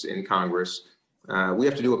relationships in Congress. We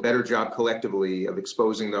have to do a better job collectively of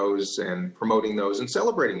exposing those and promoting those and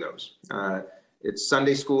celebrating those. It's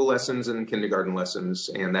Sunday school lessons and kindergarten lessons,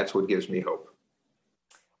 and that's what gives me hope.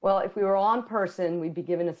 Well, if we were all in person, we'd be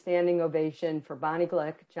given a standing ovation for Bonnie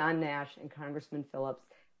Glick, John Nash, and Congressman Phillips.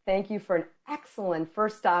 Thank you for an excellent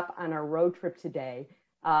first stop on our road trip today.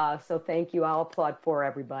 So thank you. I'll applaud for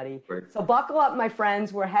everybody. Great. So buckle up, my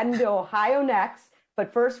friends. We're heading to Ohio next.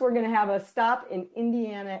 But first, we're going to have a stop in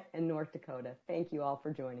Indiana and North Dakota. Thank you all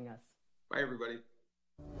for joining us. Bye, everybody.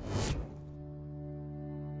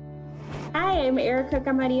 Hi, I'm Erica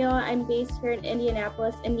Camarillo. I'm based here in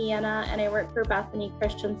Indianapolis, Indiana, and I work for Bethany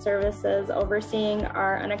Christian Services, overseeing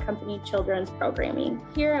our unaccompanied children's programming.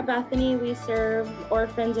 Here at Bethany, we serve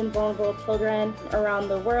orphans and vulnerable children around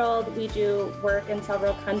the world. We do work in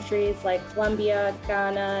several countries like Colombia,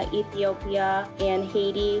 Ghana, Ethiopia, and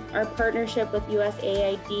Haiti. Our partnership with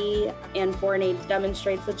USAID and foreign aid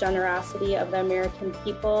demonstrates the generosity of the American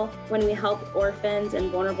people. When we help orphans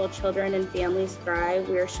and vulnerable children and families thrive,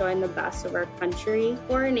 we are showing the best of our country.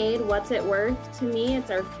 Foreign aid, what's it worth? To me,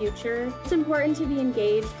 it's our future. It's important to be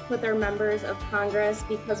engaged with our members of Congress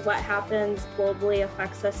because what happens globally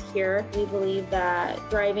affects us here. We believe that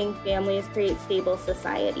thriving families create stable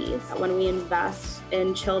societies. When we invest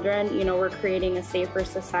in children, we're creating a safer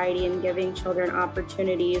society and giving children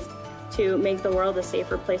opportunities to make the world a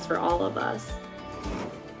safer place for all of us.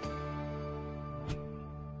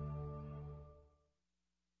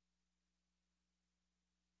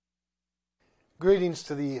 Greetings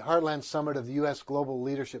to the Heartland Summit of the U.S. Global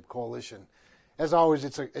Leadership Coalition. As always,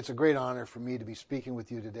 it's a great honor for me to be speaking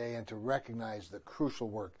with you today and to recognize the crucial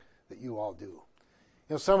work that you all do.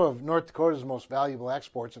 Some of North Dakota's most valuable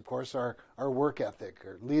exports, of course, are our work ethic,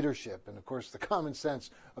 our leadership, and, of course, the common sense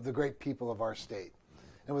of the great people of our state.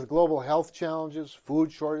 And with global health challenges,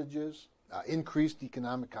 food shortages, increased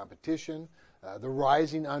economic competition, the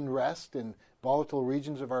rising unrest in volatile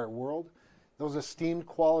regions of our world, those esteemed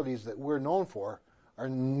qualities that we're known for are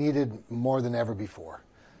needed more than ever before.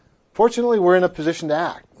 Fortunately, we're in a position to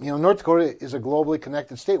act. North Dakota is a globally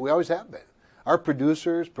connected state. We always have been. Our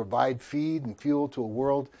producers provide feed and fuel to a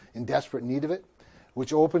world in desperate need of it,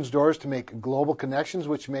 which opens doors to make global connections,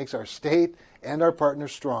 which makes our state and our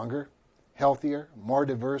partners stronger, healthier, more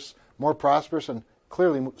diverse, more prosperous, and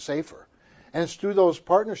clearly safer. And it's through those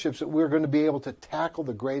partnerships that we're going to be able to tackle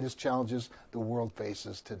the greatest challenges the world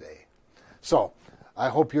faces today. So, I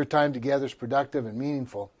hope your time together is productive and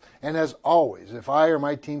meaningful. And as always, if I or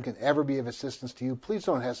my team can ever be of assistance to you, please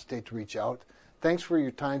don't hesitate to reach out. Thanks for your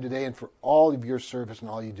time today and for all of your service and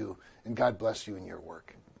all you do. And God bless you in your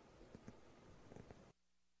work.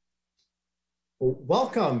 Well,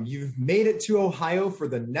 welcome. You've made it to Ohio for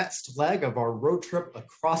the next leg of our road trip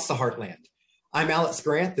across the Heartland. I'm Alex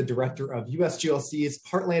Grant, the director of USGLC's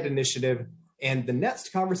Heartland Initiative. And the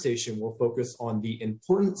next conversation will focus on the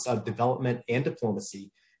importance of development and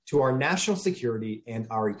diplomacy to our national security and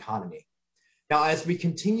our economy. Now, as we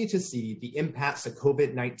continue to see the impacts of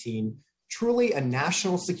COVID-19, truly a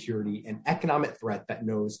national security and economic threat that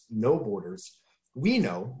knows no borders, we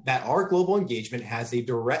know that our global engagement has a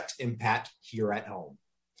direct impact here at home.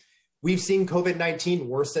 We've seen COVID-19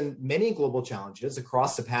 worsen many global challenges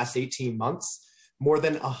across the past 18 months. More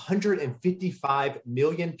than 155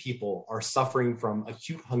 million people are suffering from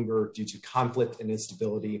acute hunger due to conflict and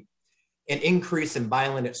instability, an increase in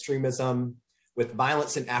violent extremism, with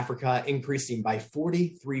violence in Africa increasing by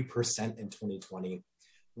 43% in 2020,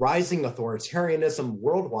 rising authoritarianism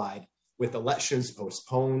worldwide, with elections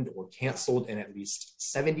postponed or canceled in at least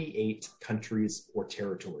 78 countries or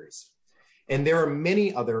territories. And there are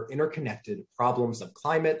many other interconnected problems of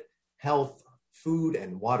climate, health, food,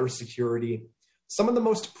 and water security, some of the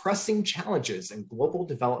most pressing challenges in global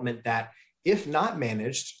development that, if not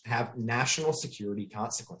managed, have national security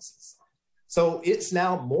consequences. So it's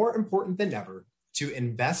now more important than ever to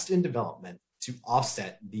invest in development to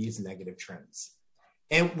offset these negative trends.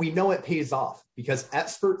 And we know it pays off because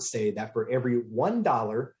experts say that for every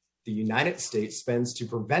 $1 the United States spends to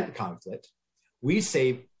prevent conflict, we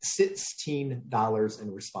save $16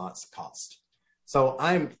 in response cost. So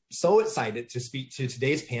I'm so excited to speak to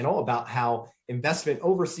today's panel about how investment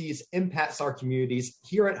overseas impacts our communities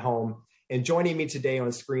here at home. And joining me today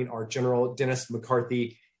on screen are General Dennis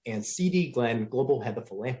McCarthy and C.D. Glenn, Global Head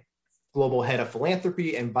of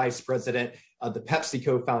Philanthropy and Vice President of the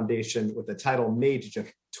PepsiCo Foundation, with the title made to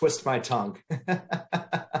twist my tongue.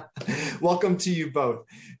 Welcome to you both.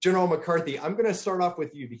 General McCarthy, I'm going to start off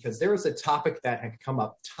with you because there is a topic that had come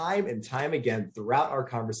up time and time again throughout our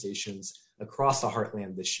conversations across the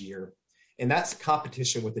Heartland this year, and that's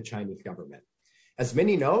competition with the Chinese government. As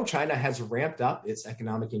many know, China has ramped up its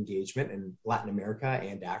economic engagement in Latin America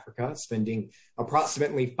and Africa, spending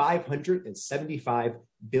approximately $575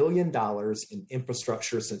 billion in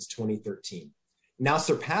infrastructure since 2013, now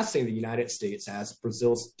surpassing the United States as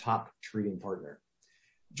Brazil's top trading partner.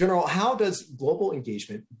 General, how does global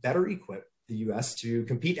engagement better equip the U.S. to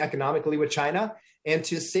compete economically with China and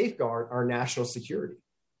to safeguard our national security?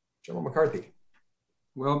 General McCarthy.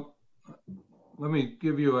 Well, let me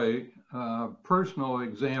give you personal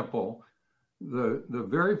example. The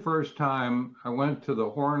very first time I went to the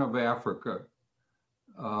Horn of Africa,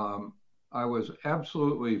 I was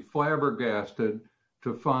absolutely flabbergasted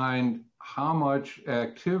to find how much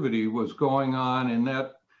activity was going on in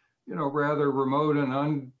that, rather remote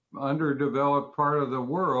and underdeveloped part of the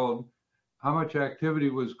world, how much activity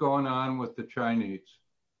was going on with the Chinese.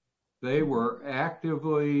 They were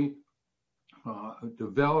actively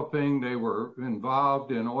developing, they were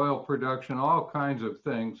involved in oil production, all kinds of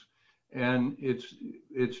things. And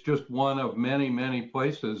it's just one of many, many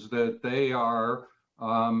places that they are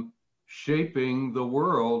shaping the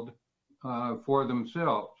world for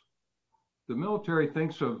themselves. The military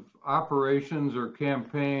thinks of operations or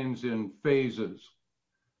campaigns in phases.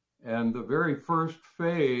 And the very first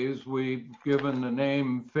phase, we've given the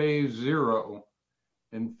name Phase 0.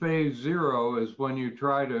 And Phase 0 is when you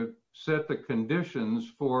try to set the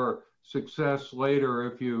conditions for success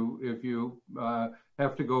later if you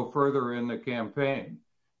have to go further in the campaign.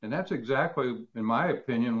 And that's exactly, in my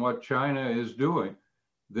opinion, what China is doing.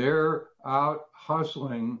 They're out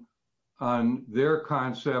hustling on their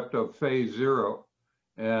concept of Phase 0.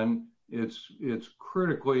 And it's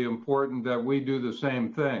critically important that we do the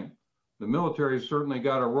same thing. The military certainly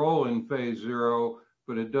got a role in Phase 0,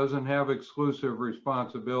 but it doesn't have exclusive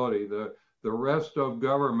responsibility. The rest of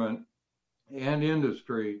government and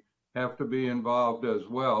industry have to be involved as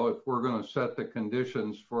well if we're going to set the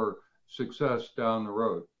conditions for success down the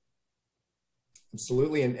road.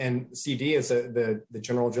 Absolutely. And CD, as the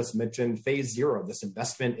general just mentioned, Phase 0, this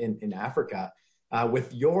investment in Africa.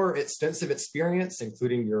 With your extensive experience,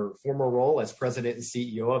 including your former role as president and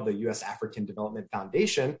CEO of the U.S. African Development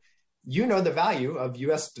Foundation, you know the value of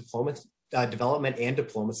U.S. development and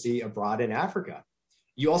diplomacy abroad in Africa.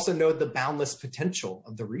 You also know the boundless potential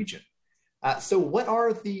of the region. So what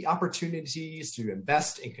are the opportunities to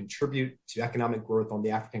invest and contribute to economic growth on the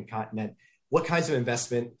African continent? What kinds of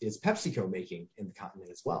investment is PepsiCo making in the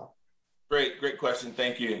continent as well? Great question.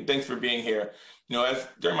 Thank you. And thanks for being here.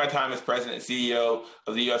 During my time as president and CEO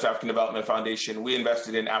of the U.S. African Development Foundation, we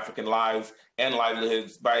invested in African lives and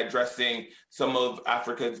livelihoods by addressing some of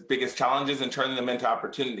Africa's biggest challenges and turning them into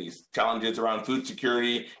opportunities. Challenges around food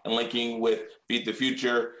security and linking with Feed the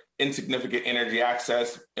Future, insignificant energy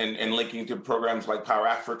access and linking to programs like Power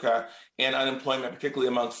Africa, and unemployment, particularly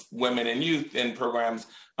amongst women and youth, in programs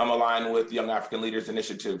aligned with Young African Leaders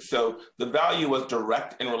Initiative. So the value was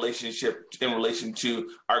direct in relation to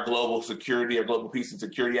our global security, our global peace and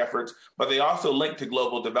security efforts, but they also link to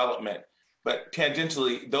global development. But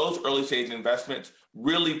tangentially, those early stage investments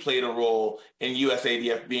really played a role in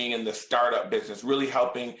USADF being in the startup business, really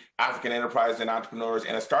helping African enterprise and entrepreneurs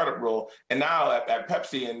in a startup role. And now at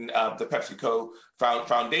Pepsi and the PepsiCo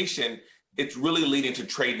Foundation, it's really leading to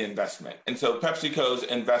trade and investment. And so PepsiCo's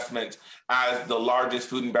investment as the largest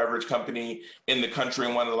food and beverage company in the country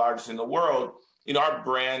and one of the largest in the world, our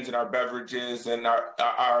brands and our beverages and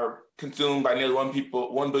are consumed by nearly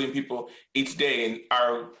 1 billion people each day. And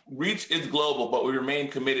our reach is global, but we remain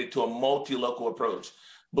committed to a multi-local approach,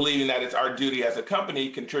 believing that it's our duty as a company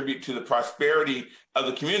to contribute to the prosperity of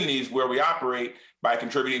the communities where we operate by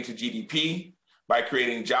contributing to GDP, by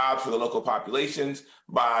creating jobs for the local populations,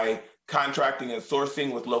 by contracting and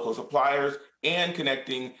sourcing with local suppliers, and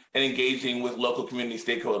connecting and engaging with local community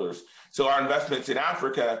stakeholders. So our investments in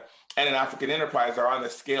Africa and in African enterprise are on the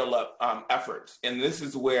scale-up efforts. And this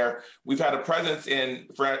is where we've had a presence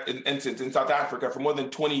for instance, in South Africa for more than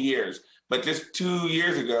 20 years. But just 2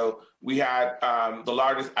 years ago, we had the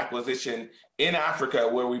largest acquisition in Africa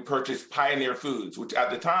where we purchased Pioneer Foods, which at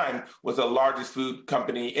the time was the largest food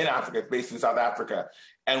company in Africa, based in South Africa.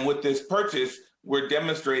 And with this purchase, we're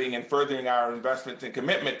demonstrating and furthering our investments and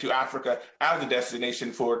commitment to Africa as a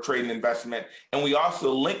destination for trade and investment. And we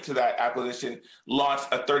also, linked to that acquisition, launched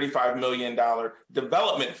a $35 million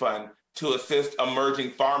development fund to assist emerging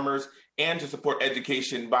farmers and to support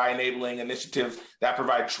education by enabling initiatives that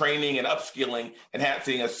provide training and upskilling,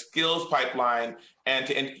 enhancing a skills pipeline, and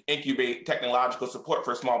to incubate technological support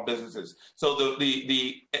for small businesses. So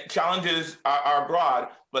the challenges are broad,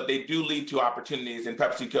 but they do lead to opportunities, and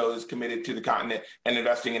PepsiCo is committed to the continent and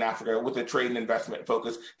investing in Africa with a trade and investment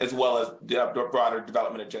focus, as well as the broader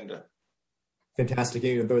development agenda. Fantastic.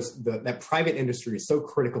 That private industry is so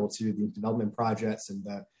critical to the development projects and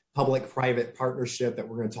the public-private partnership that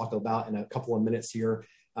we're going to talk about in a couple of minutes here.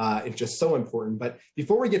 It's just so important. But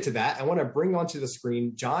before we get to that, I want to bring onto the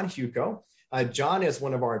screen John Hugo. John is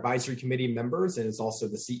one of our advisory committee members and is also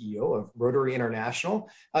the CEO of Rotary International.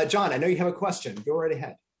 John, I know you have a question. Go right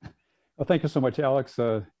ahead. Well, thank you so much, Alex.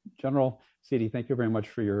 General CD, thank you very much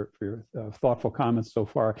for your thoughtful comments so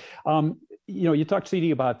far. you talked,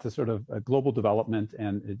 CD, about the sort of global development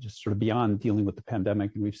and just sort of beyond dealing with the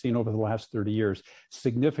pandemic. And we've seen over the last 30 years,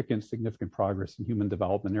 significant progress in human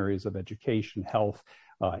development areas of education, health,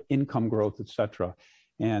 income growth, et cetera.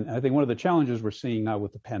 And I think one of the challenges we're seeing now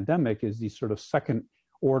with the pandemic is these sort of second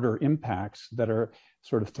order impacts that are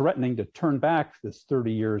sort of threatening to turn back this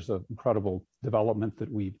 30 years of incredible development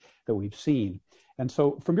that we've seen. And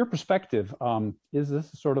so from your perspective, is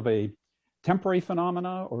this sort of a temporary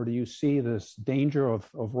phenomena, or do you see this danger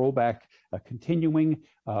of rollback continuing?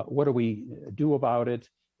 What do we do about it?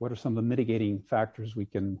 What are some of the mitigating factors we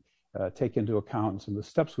can take into account, and some of the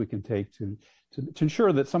steps we can take to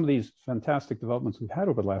ensure that some of these fantastic developments we've had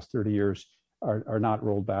over the last 30 years are not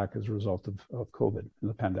rolled back as a result of COVID and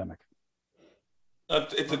the pandemic?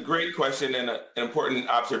 It's a great question and an important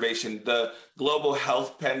observation. The global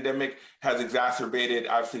health pandemic has exacerbated,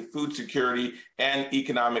 obviously, food security and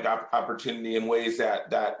economic opportunity in ways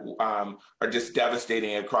that are just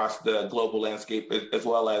devastating across the global landscape as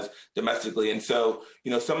well as domestically. And so,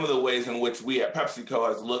 some of the ways in which we at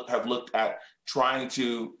PepsiCo have looked at trying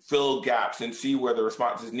to fill gaps and see where the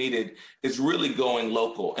response is needed is really going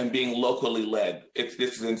local and being locally led. This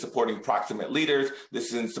is in supporting proximate leaders.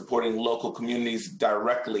 This is in supporting local communities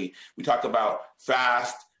directly. We talk about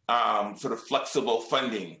fast, sort of flexible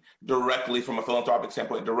funding directly from a philanthropic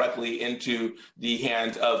standpoint, directly into the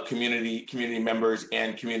hands of community members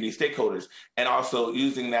and community stakeholders, and also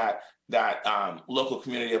using that local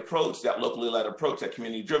community approach, that locally led approach, that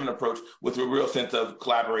community driven approach with a real sense of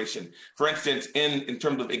collaboration. For instance, in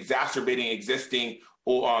terms of exacerbating existing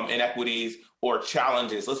inequities or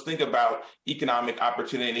challenges, let's think about economic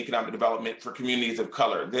opportunity and economic development for communities of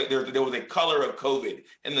color. There was a color of COVID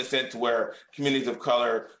in the sense where communities of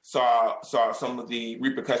color saw some of the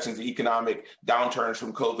repercussions of economic downturns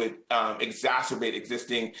from COVID exacerbate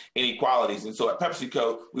existing inequalities. And so at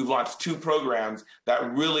PepsiCo, we've launched 2 programs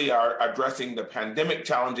that really are addressing the pandemic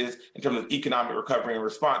challenges in terms of economic recovery and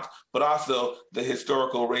response, but also the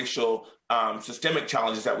historical racial systemic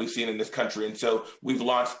challenges that we've seen in this country. And so we've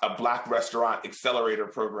launched a Black Restaurant Accelerator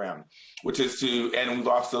program, and we've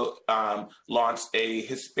also launched a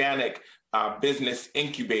Hispanic business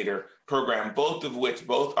incubator program,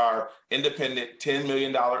 both are independent $10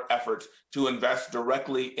 million efforts to invest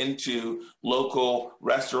directly into local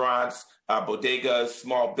restaurants, bodegas,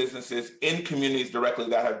 small businesses in communities directly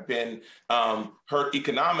that have been hurt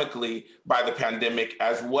economically by the pandemic,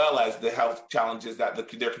 as well as the health challenges that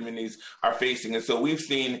their communities are facing. And so we've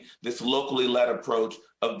seen this locally led approach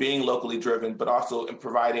of being locally driven, but also in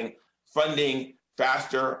providing funding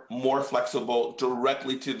faster, more flexible,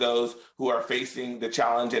 directly to those who are facing the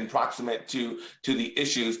challenge and proximate to the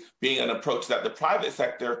issues, being an approach that the private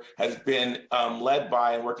sector has been led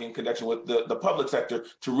by and working in conjunction with the public sector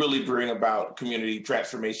to really bring about community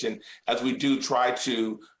transformation as we do try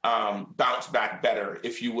to bounce back better,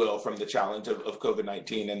 if you will, from the challenge of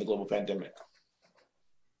COVID-19 and the global pandemic.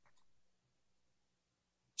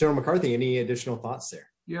 General McCarthy, any additional thoughts there?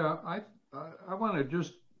 Yeah, I want to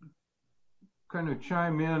just kind of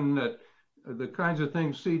chime in that the kinds of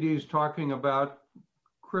things CD is talking about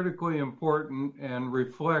critically important and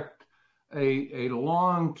reflect a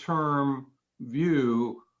long-term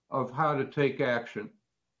view of how to take action.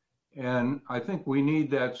 And I think we need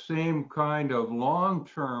that same kind of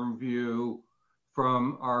long-term view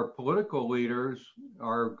from our political leaders,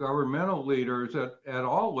 our governmental leaders at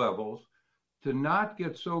all levels, to not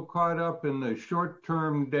get so caught up in the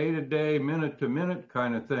short-term, day-to-day, minute-to-minute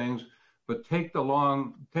kind of things, but take the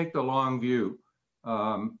long view.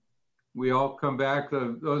 We all come back,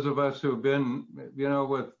 those of us who've been,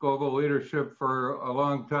 with global leadership for a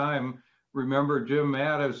long time, remember Jim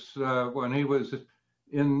Mattis when he was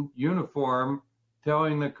in uniform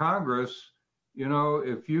telling the Congress,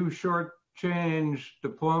 if you shortchange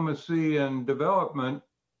diplomacy and development,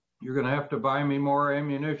 you're going to have to buy me more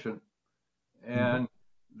ammunition. And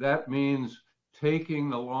that means taking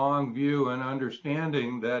the long view and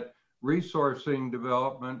understanding that resourcing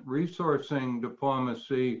development, resourcing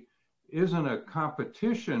diplomacy isn't a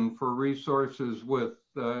competition for resources with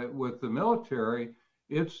the military.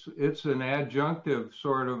 It's an adjunctive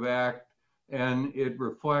sort of act, and it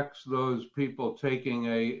reflects those people taking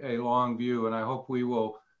a long view. And I hope we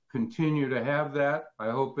will continue to have that. I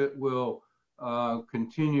hope it will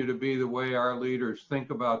continue to be the way our leaders think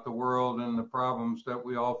about the world and the problems that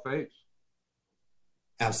we all face.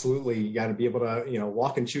 Absolutely. You got to be able to,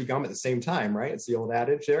 walk and chew gum at the same time, right? It's the old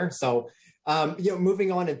adage there. So,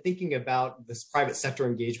 moving on and thinking about this private sector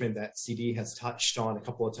engagement that CD has touched on a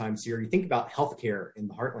couple of times here, you think about healthcare in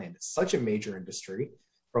the Heartland. It's such a major industry,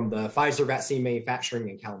 from the Pfizer vaccine manufacturing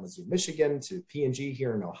in Kalamazoo, Michigan, to P&G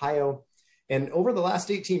here in Ohio. And over the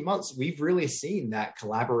last 18 months, we've really seen that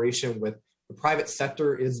collaboration with the private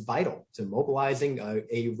sector is vital to mobilizing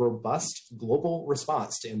a robust global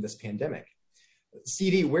response to end this pandemic.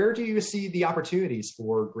 CD, where do you see the opportunities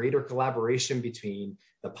for greater collaboration between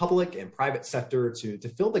the public and private sector to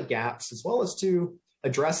fill the gaps, as well as to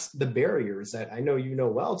address the barriers that I know you know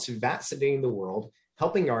well to vaccinating the world,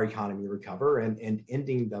 helping our economy recover, and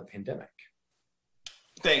ending the pandemic?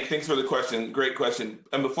 Thanks for the question. Great question.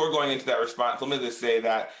 And before going into that response, let me just say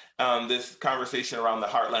that this conversation around the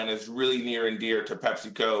Heartland is really near and dear to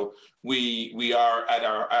PepsiCo. We are at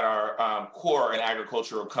our core an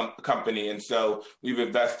agricultural company, and so we've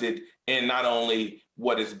invested in not only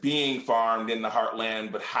what is being farmed in the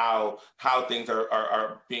Heartland, but how things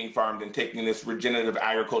are being farmed, and taking this regenerative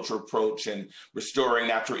agriculture approach and restoring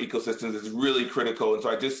natural ecosystems is really critical. And so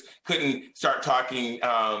I just couldn't start talking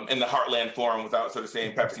in the Heartland Forum without sort of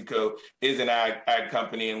saying PepsiCo is an ag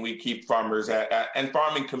company, and we keep farmers and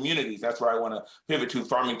farming communities. That's where I want to pivot to,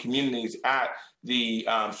 farming communities at the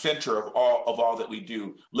center of all that we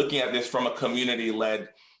do. Looking at this from a community-led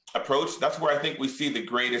approach, that's where I think we see the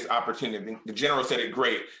greatest opportunity. I think the general said it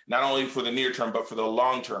great, not only for the near term, but for the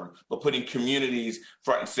long term, but putting communities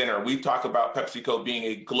front and center. We talk about PepsiCo being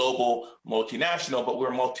a global multinational, but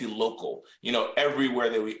we're multi-local. You know, everywhere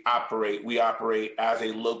that we operate as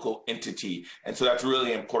a local entity. And so that's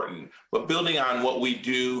really important. But building on what we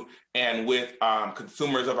do, and with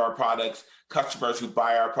consumers of our products, customers who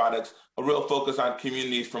buy our products, a real focus on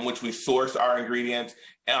communities from which we source our ingredients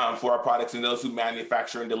for our products, and those who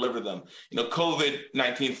manufacture and deliver them. You know,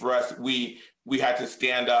 COVID-19 for us, we had to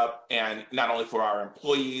stand up, and not only for our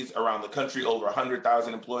employees around the country, over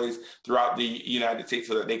 100,000 employees throughout the United States,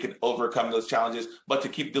 so that they could overcome those challenges, but to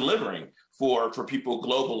keep delivering for people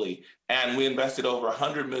globally. And we invested over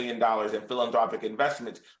 $100 million in philanthropic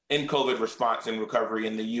investments in COVID response and recovery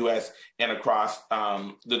in the US and across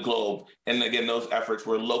the globe. And again, those efforts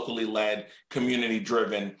were locally led, community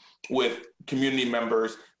driven, with community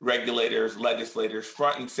members, regulators, legislators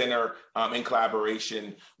front and center in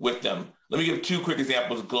collaboration with them. Let me give two quick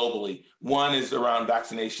examples globally. One is around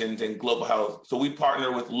vaccinations and global health. So we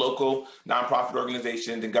partner with local nonprofit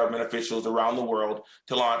organizations and government officials around the world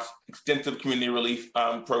to launch extensive community relief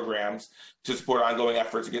programs to support ongoing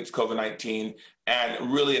efforts against COVID-19,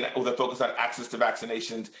 and really with a focus on access to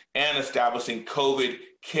vaccinations and establishing COVID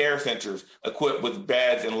care centers equipped with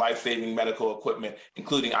beds and life-saving medical equipment,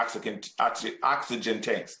 including oxygen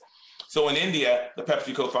tanks. So in India, the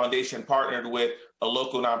PepsiCo Foundation partnered with a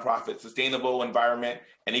local nonprofit, Sustainable Environment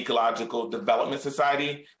and Ecological Development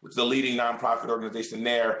Society, which is a leading nonprofit organization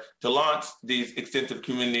there, to launch these extensive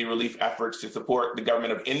community relief efforts to support the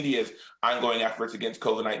government of India's ongoing efforts against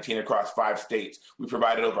COVID-19 across 5 states. We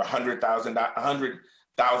provided over 100,000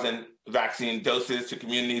 vaccine doses to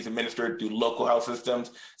communities administered through local health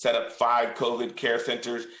systems, set up 5 COVID care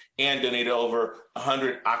centers, and donated over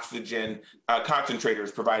 100 oxygen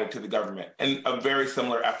concentrators provided to the government. And a very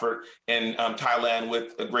similar effort in Thailand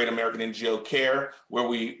with a great American NGO, CARE, where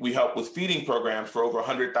we help with feeding programs for over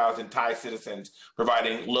 100,000 Thai citizens,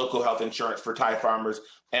 providing local health insurance for Thai farmers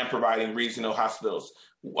and providing regional hospitals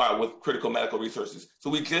with critical medical resources.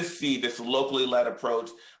 So we just see this locally led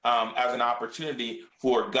approach as an opportunity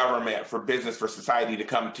for government, for business, for society to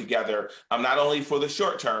come together, not only for the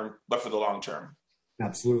short term, but for the long term.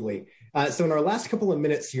 Absolutely. So in our last couple of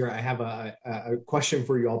minutes here, I have a question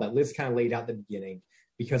for you all that Liz kind of laid out at the beginning,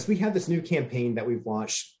 because we have this new campaign that we've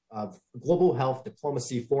launched of global health,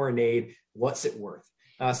 diplomacy, foreign aid, what's it worth?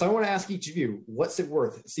 So I want to ask each of you, what's it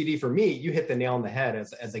worth? CD, for me, you hit the nail on the head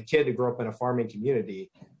as a kid who grew up in a farming community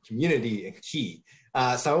key.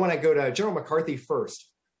 So I want to go to General McCarthy first.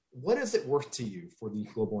 What is it worth to you for these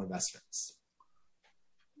global investments?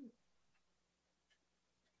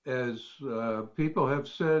 As people have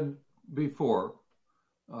said before,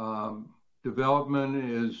 development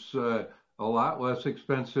is a lot less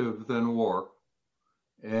expensive than war.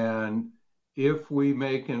 And if we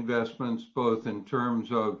make investments both in terms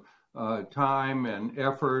of time and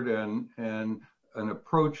effort and an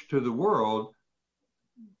approach to the world,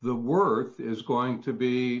 the worth is going to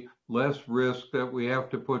be less risk that we have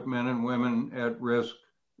to put men and women at risk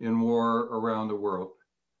in war around the world.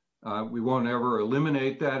 We won't ever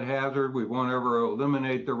eliminate that hazard. We won't ever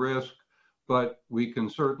eliminate the risk, but we can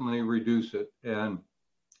certainly reduce it. And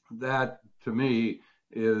that, to me,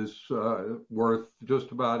 is worth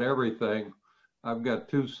just about everything. I've got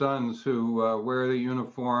 2 sons who wear the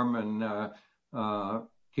uniform, and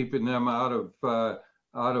keeping them out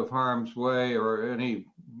of harm's way, or any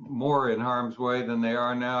more in harm's way than they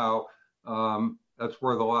are now, that's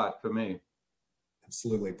worth a lot to me.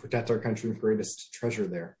 Absolutely. Protect our country's greatest treasure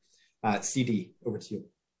there. CD, over to you.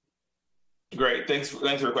 Great. Thanks for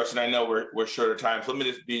the question. I know we're short of time, so let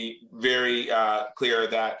me just be very clear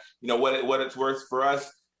that what it's worth for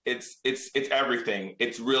us. It's everything.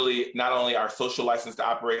 It's really not only our social license to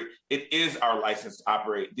operate, it is our license to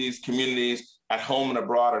operate. These communities at home and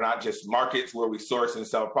abroad are not just markets where we source and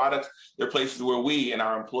sell products. They're places where we and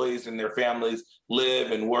our employees and their families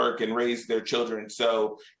live and work and raise their children.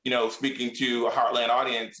 So, speaking to a Heartland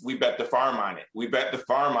audience, we bet the farm on it. We bet the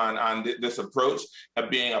farm on this approach of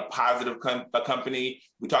being a positive company.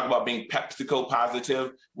 We talk about being PepsiCo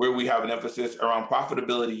positive, where we have an emphasis around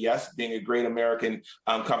profitability, yes, being a great American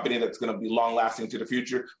company that's going to be long lasting to the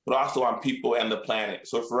future, but also on people and the planet.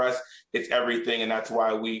 So for us, it's everything. And that's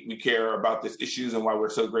why we care about these issues and why we're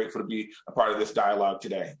so grateful to be a part of this dialogue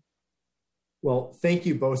today. Well, thank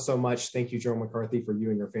you both so much. Thank you, Joe McCarthy, for you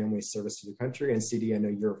and your family's service to the country. And CD, I know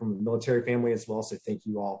you're from a military family as well, so thank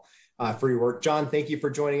you all for your work. John, thank you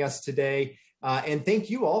for joining us today. And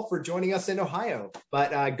thank you all for joining us in Ohio.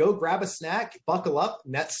 But go grab a snack, buckle up.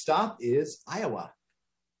 Next stop is Iowa.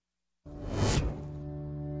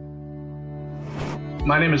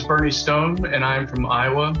 My name is Bernie Stone, and I'm from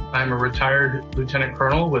Iowa. I'm a retired lieutenant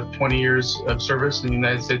colonel with 20 years of service in the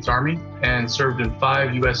United States Army and served in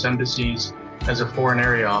 5 U.S. embassies as a foreign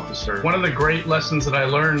area officer. One of the great lessons that I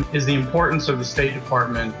learned is the importance of the State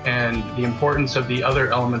Department and the importance of the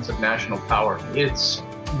other elements of national power. It's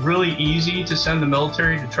really easy to send the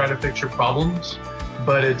military to try to fix your problems,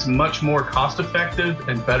 but it's much more cost effective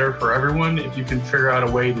and better for everyone if you can figure out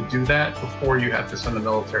a way to do that before you have to send the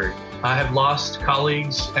military. I have lost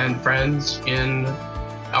colleagues and friends in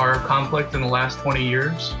our conflict in the last 20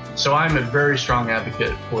 years, so I'm a very strong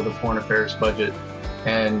advocate for the foreign affairs budget,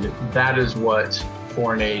 and that is what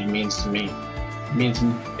foreign aid means to me.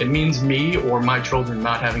 It means me or my children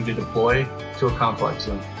not having to deploy to a conflict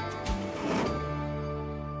zone.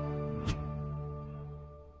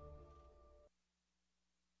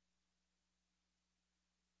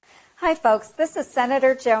 Hi, folks. This is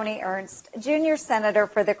Senator Joni Ernst, Junior Senator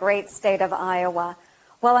for the great state of Iowa.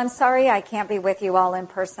 Well, I'm sorry I can't be with you all in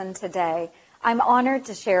person today. I'm honored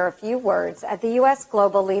to share a few words at the U.S.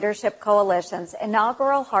 Global Leadership Coalition's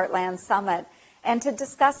inaugural Heartland Summit and to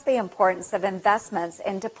discuss the importance of investments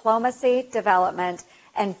in diplomacy, development,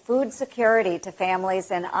 and food security to families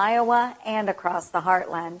in Iowa and across the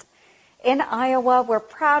Heartland. In Iowa, we're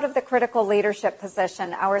proud of the critical leadership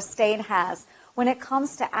position our state has when it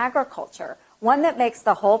comes to agriculture, one that makes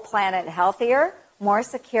the whole planet healthier, more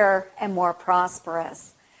secure, and more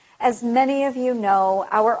prosperous. As many of you know,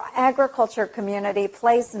 our agriculture community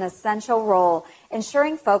plays an essential role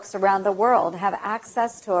ensuring folks around the world have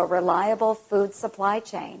access to a reliable food supply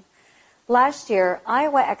chain. Last year,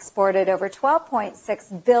 Iowa exported over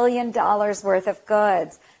 $12.6 billion worth of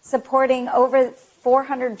goods, supporting over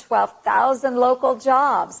 412,000 local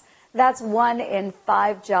jobs. That's 1 in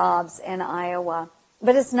 5 jobs in Iowa.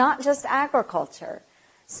 But it's not just agriculture.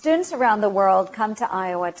 Students around the world come to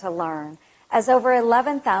Iowa to learn, as over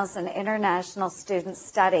 11,000 international students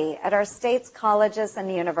study at our state's colleges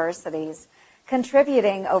and universities,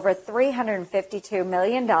 contributing over $352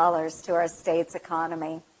 million to our state's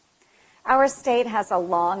economy. Our state has a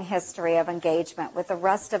long history of engagement with the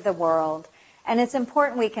rest of the world, and it's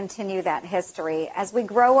important we continue that history as we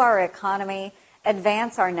grow our economy,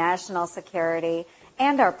 advance our national security,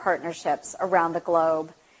 and our partnerships around the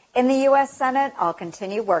globe. In the U.S. Senate, I'll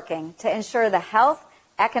continue working to ensure the health,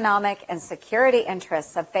 economic, and security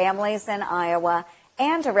interests of families in Iowa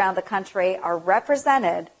and around the country are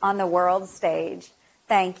represented on the world stage.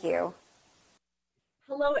 Thank you.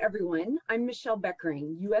 Hello, everyone. I'm Michelle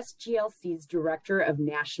Beckering, USGLC's Director of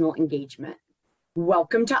National Engagement.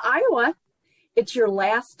 Welcome to Iowa. It's your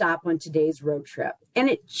last stop on today's road trip, and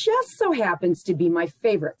it just so happens to be my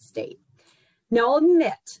favorite state. Now, I'll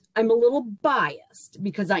admit, I'm a little biased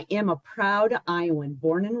because I am a proud Iowan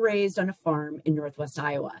born and raised on a farm in Northwest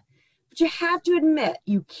Iowa. But you have to admit,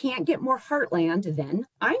 you can't get more heartland than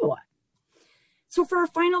Iowa. So for our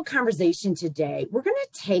final conversation today, we're going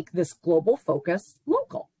to take this global focus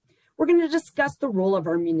local. We're going to discuss the role of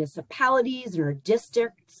our municipalities and our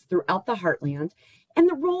districts throughout the heartland and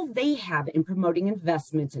the role they have in promoting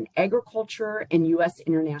investments in agriculture and U.S.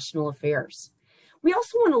 international affairs. We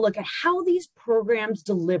also want to look at how these programs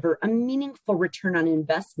deliver a meaningful return on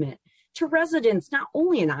investment to residents not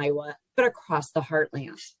only in Iowa, but across the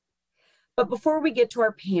heartland. But before we get to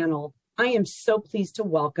our panel, I am so pleased to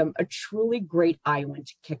welcome a truly great Iowan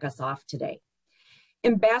to kick us off today.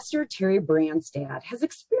 Ambassador Terry Branstad has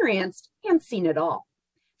experienced and seen it all.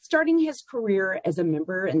 Starting his career as a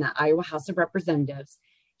member in the Iowa House of Representatives,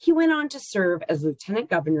 He went on to serve as lieutenant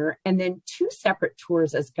governor and then 2 separate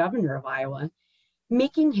tours as governor of Iowa,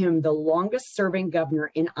 making him the longest serving governor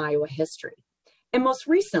in Iowa history, and most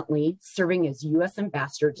recently serving as U.S.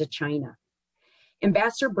 ambassador to China.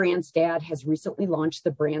 Ambassador Branstad has recently launched the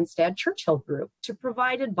Branstad Churchill Group to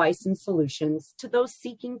provide advice and solutions to those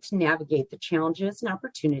seeking to navigate the challenges and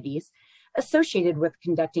opportunities associated with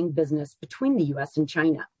conducting business between the U.S. and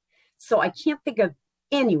China. So I can't think of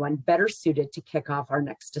anyone better suited to kick off our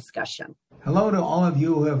next discussion. Hello to all of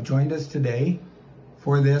you who have joined us today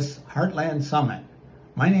for this Heartland Summit.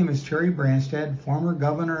 My name is Terry Branstad, former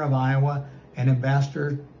governor of Iowa and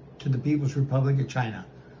ambassador to the People's Republic of China.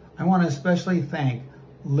 I want to especially thank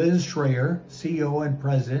Liz Schreier, CEO and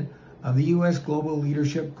president of the U.S. Global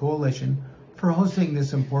Leadership Coalition, for hosting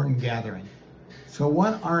this important gathering. So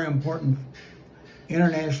what are important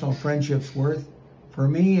international friendships worth? For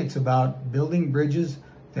me, it's about building bridges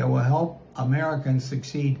that will help Americans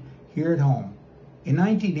succeed here at home. In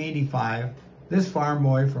 1985, this farm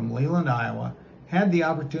boy from Leland, Iowa, had the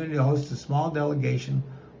opportunity to host a small delegation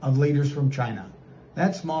of leaders from China.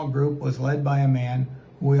 That small group was led by a man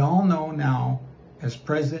who we all know now as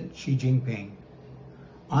President Xi Jinping.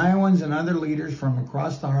 Iowans and other leaders from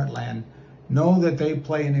across the heartland know that they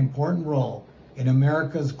play an important role in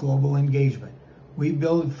America's global engagement. We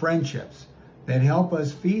build friendships that help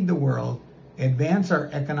us feed the world, advance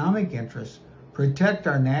our economic interests, protect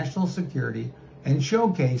our national security, and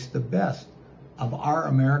showcase the best of our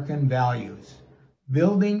American values.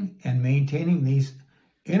 Building and maintaining these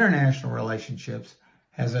international relationships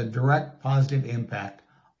has a direct positive impact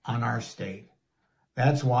on our state.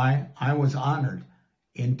 That's why I was honored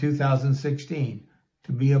in 2016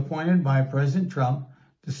 to be appointed by President Trump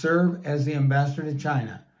to serve as the ambassador to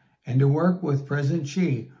China and to work with President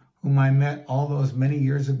Xi, whom I met all those many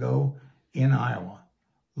years ago in Iowa.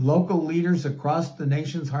 Local leaders across the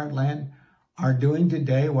nation's heartland are doing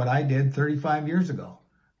today what I did 35 years ago,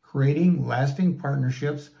 creating lasting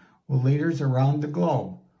partnerships with leaders around the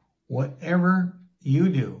globe. Whatever you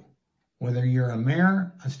do, whether you're a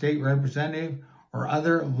mayor, a state representative, or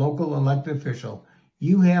other local elected official,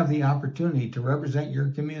 you have the opportunity to represent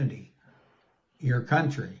your community, your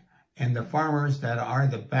country, and the farmers that are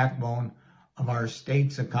the backbone of our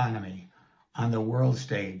state's economy on the world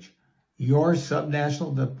stage. Your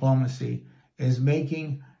subnational diplomacy is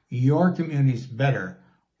making your communities better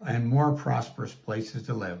and more prosperous places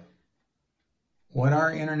to live. What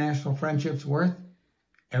are international friendships worth?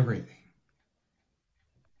 Everything.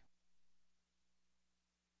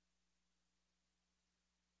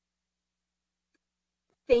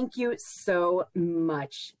 Thank you so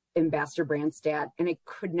much, Ambassador Branstad, and I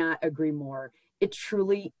could not agree more. It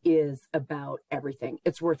truly is about everything.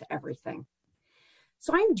 It's worth everything.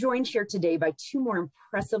 So I'm joined here today by 2 more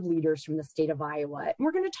impressive leaders from the state of Iowa, and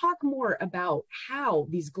we're going to talk more about how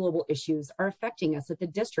these global issues are affecting us at the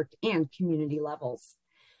district and community levels.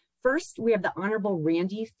 First, we have the Honorable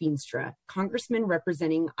Randy Feenstra, Congressman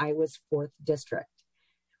representing Iowa's 4th District.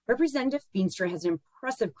 Representative Feenstra has an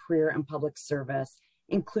impressive career in public service,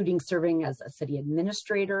 including serving as a city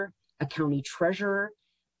administrator, a county treasurer,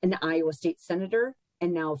 an Iowa state senator,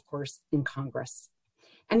 and now, of course, in Congress.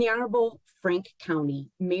 And the Honorable Frank County,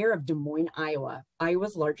 Mayor of Des Moines, Iowa,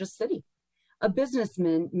 Iowa's largest city. A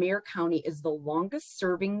businessman, Mayor County is the longest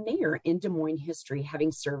serving mayor in Des Moines history,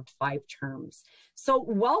 having served 5 terms. So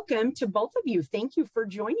welcome to both of you. Thank you for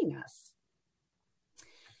joining us.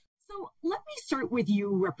 So let me start with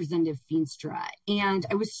you, Representative Feenstra. And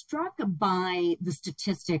I was struck by the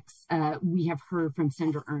statistics we have heard from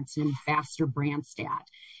Senator Ernst and Ambassador Branstad.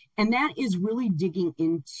 And that is really digging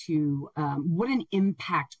into what an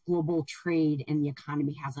impact global trade and the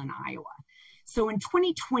economy has on Iowa. So in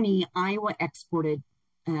 2020, Iowa exported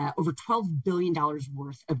over $12 billion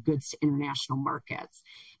worth of goods to international markets.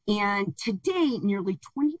 And today, nearly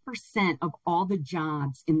 20% of all the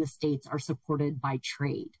jobs in the states are supported by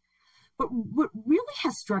trade. But what really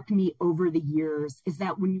has struck me over the years is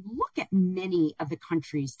that when you look at many of the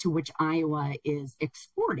countries to which Iowa is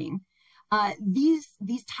exporting, these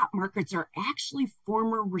top markets are actually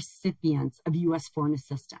former recipients of U.S. foreign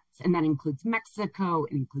assistance, and that includes Mexico,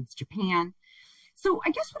 it includes Japan. So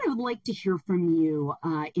I guess what I would like to hear from you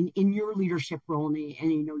in your leadership role, and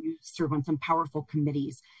you know you serve on some powerful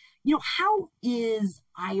committees, you know, how is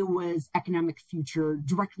Iowa's economic future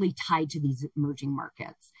directly tied to these emerging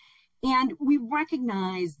markets? And we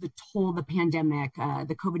recognize the toll the pandemic,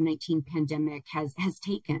 the COVID-19 pandemic has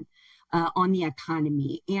taken on the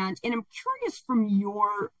economy. And I'm curious from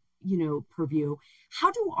your purview,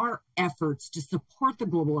 how do our efforts to support the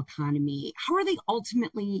global economy, how are they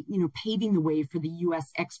ultimately, paving the way for the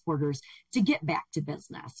U.S. exporters to get back to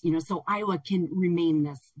business, so Iowa can retain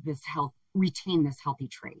this healthy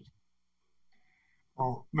trade?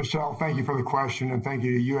 Well, Michelle, thank you for the question, and thank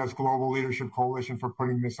you to U.S. Global Leadership Coalition for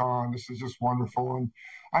putting this on. This is just wonderful, and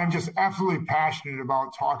I'm just absolutely passionate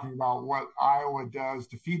about talking about what Iowa does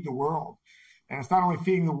to feed the world. And it's not only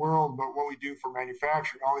feeding the world, but what we do for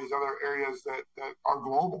manufacturing, all these other areas that are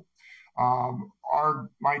global.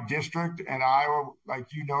 My district and Iowa, like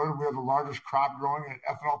you noted, we are the largest crop growing and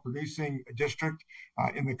ethanol producing district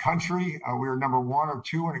in the country. We are number 1 or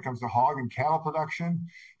 2 when it comes to hog and cattle production,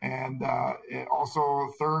 and also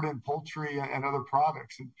third in poultry and other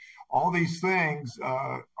products. And all these things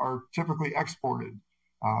are typically exported.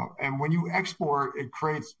 And when you export, it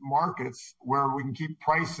creates markets where we can keep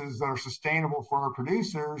prices that are sustainable for our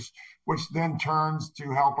producers, which then turns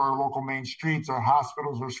to help our local main streets, our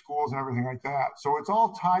hospitals, our schools, and everything like that. So it's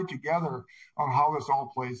all tied together on how this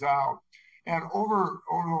all plays out. And over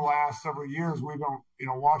the last several years, we've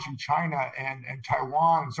been, watching China and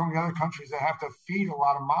Taiwan and so many other countries that have to feed a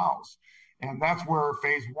lot of mouths. And that's where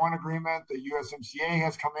Phase 1 agreement, the USMCA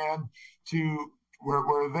has come in to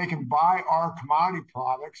where they can buy our commodity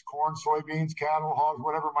products, corn, soybeans, cattle, hogs,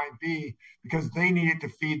 whatever it might be, because they need it to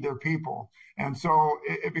feed their people. And so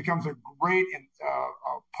it becomes a great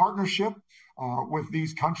partnership with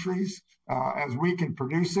these countries as we can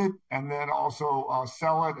produce it and then also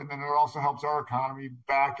sell it. And then it also helps our economy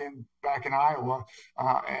back in Iowa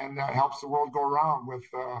and helps the world go around with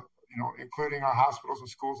including our hospitals and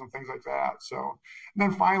schools and things like that. So, and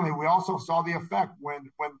then finally, we also saw the effect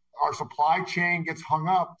when our supply chain gets hung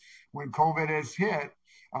up, when COVID is hit,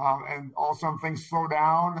 and all of a sudden things slow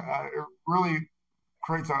down, it really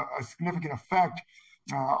creates a significant effect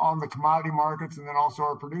on the commodity markets and then also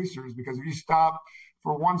our producers, because if you stop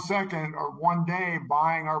for 1 second or 1 day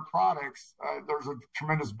buying our products, there's a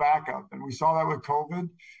tremendous backup. And we saw that with COVID.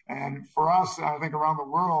 And for us, I think around the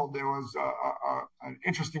world, there was an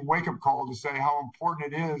interesting wake-up call to say how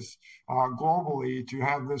important it is globally to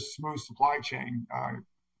have this smooth supply chain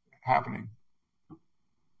happening.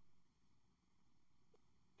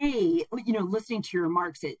 Hey, listening to your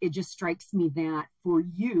remarks, it just strikes me that for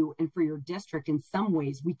you and for your district, in some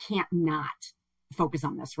ways, we can't not focus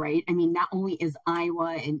on this, right? I mean, not only is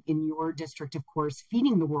Iowa and in your district, of course,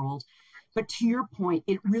 feeding the world, but to your point,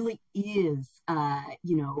 it really is,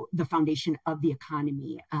 the foundation of the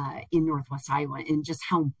economy in Northwest Iowa and just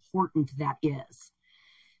how important that is.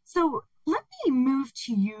 So let me move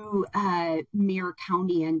to you, Mayor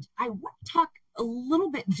County, and I want to talk a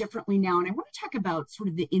little bit differently now, and I want to talk about sort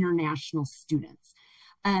of the international students.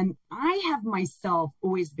 I have myself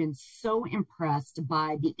always been so impressed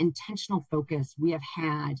by the intentional focus we have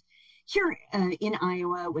had here in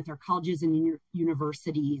Iowa with our colleges and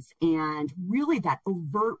universities, and really that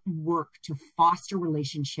overt work to foster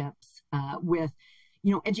relationships with,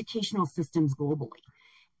 educational systems globally.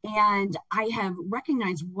 And I have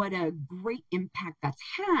recognized what a great impact that's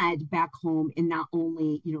had back home in not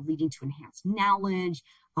only, leading to enhanced knowledge,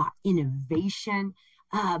 innovation,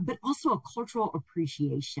 but also a cultural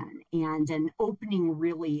appreciation and an opening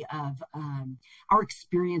really of our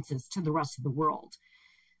experiences to the rest of the world.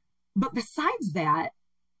 But besides that,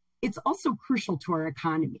 it's also crucial to our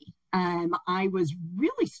economy. I was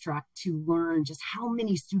really struck to learn just how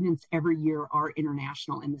many students every year are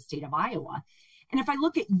international in the state of Iowa. And if I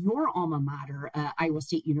look at your alma mater, Iowa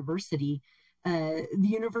State University, the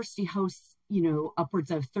university hosts,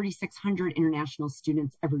 upwards of 3,600 international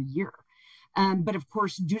students every year. But of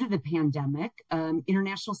course, due to the pandemic,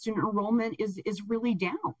 international student enrollment is really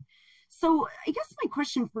down. So I guess my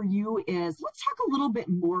question for you is, let's talk a little bit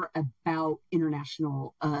more about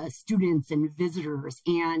international students and visitors,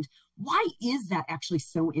 and why is that actually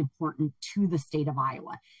so important to the state of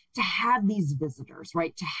Iowa, to have these visitors,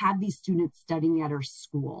 right? To have these students studying at our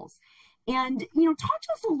schools. And, talk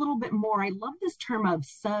to us a little bit more. I love this term of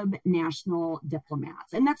sub-national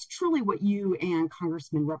diplomats, and that's truly what you and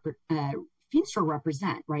Congressman Feenstra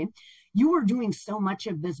represent, right? You are doing so much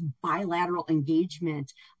of this bilateral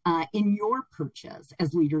engagement in your perches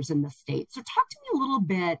as leaders in the state. So talk to me a little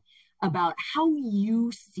bit about how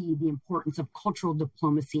you see the importance of cultural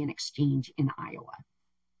diplomacy and exchange in Iowa.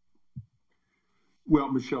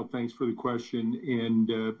 Well, Michelle, thanks for the question.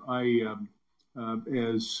 And I,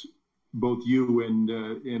 as both you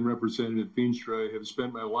and Representative Feenstra have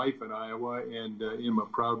spent my life in Iowa and am a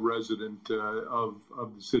proud resident of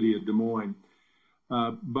the city of Des Moines.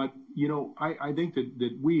 But, I think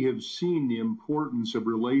that we have seen the importance of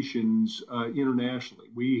relations internationally.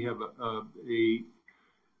 We have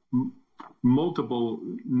multiple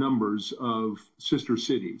numbers of sister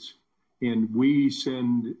cities. And we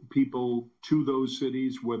send people to those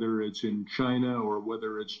cities, whether it's in China or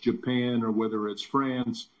whether it's Japan or whether it's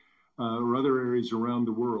France or other areas around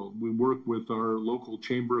the world. We work with our local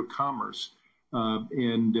Chamber of Commerce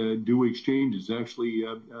and do exchanges. Actually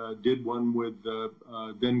did one with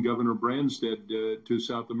then Governor Branstad to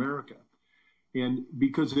South America. And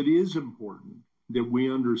because it is important that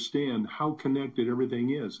we understand how connected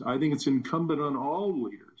everything is, I think it's incumbent on all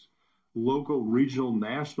leaders, local, regional,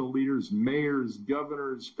 national leaders, mayors,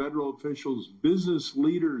 governors, federal officials, business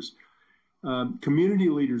leaders, community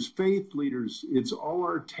leaders, faith leaders. It's all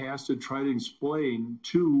our task to try to explain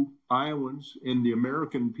to Iowans and the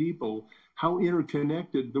American people how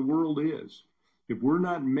interconnected the world is. If we're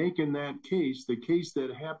not making that case, the case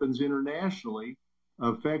that happens internationally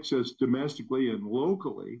affects us domestically and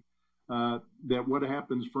locally, that what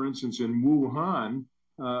happens, for instance, in Wuhan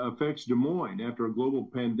affects Des Moines after a global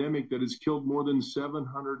pandemic that has killed more than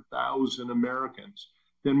 700,000 Americans,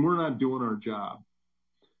 then we're not doing our job.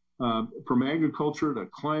 From agriculture to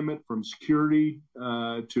climate, from security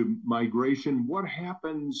to migration, what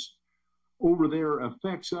happens over there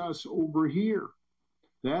affects us over here.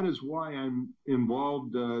 That is why I'm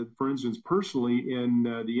involved, for instance, personally in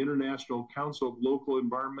the International Council of Local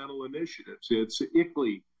Environmental Initiatives. It's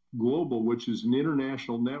ICLEI Global, which is an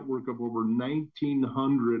international network of over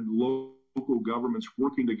 1,900 local governments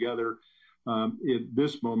working together at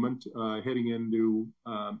this moment, heading into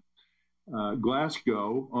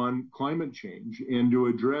Glasgow on climate change and to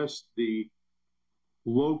address the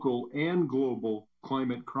local and global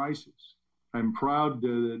climate crisis. I'm proud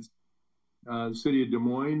that the city of Des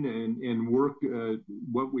Moines and work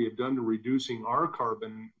what we have done to reducing our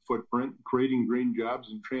carbon footprint, creating green jobs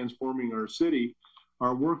and transforming our city.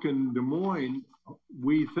 Our work in Des Moines,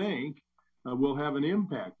 we think, will have an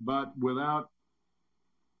impact, but without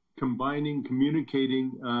combining,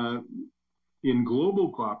 communicating in global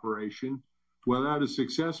cooperation, without a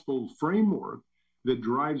successful framework that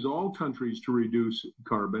drives all countries to reduce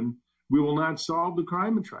carbon, we will not solve the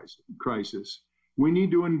climate crisis. We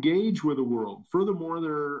need to engage with the world. Furthermore,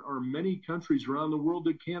 there are many countries around the world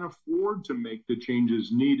that can't afford to make the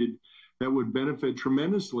changes needed that would benefit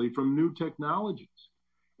tremendously from new technologies.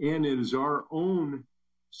 And it is our own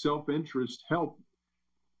self-interest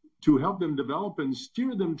to help them develop and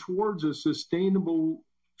steer them towards a sustainable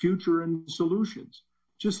future and solutions.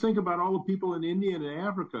 Just think about all the people in India and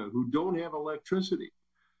Africa who don't have electricity.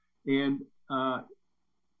 And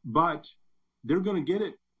but they're going to get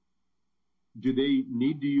it. Do they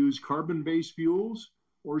need to use carbon-based fuels?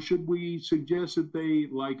 Or should we suggest that they,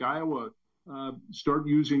 like Iowa, start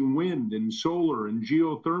using wind and solar and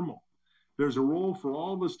geothermal? There's a role for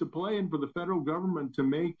all of us to play and for the federal government to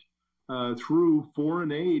make through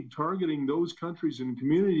foreign aid, targeting those countries and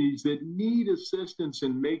communities that need assistance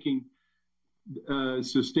in making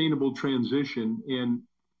sustainable transition and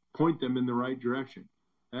point them in the right direction.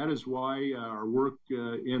 That is why our work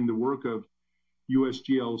and the work of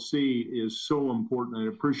USGLC is so important. I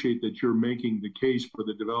appreciate that you're making the case for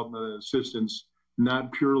the development of assistance,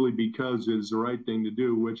 not purely because it is the right thing to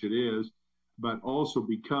do, which it is, but also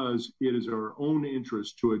because it is our own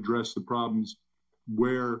interest to address the problems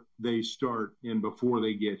where they start and before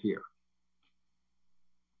they get here.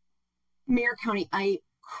 Mayor County, I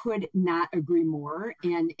could not agree more.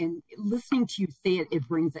 And listening to you say it, it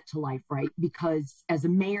brings it to life, right? Because as a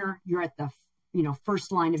mayor, you're at the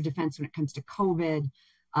first line of defense when it comes to COVID,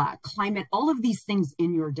 climate, all of these things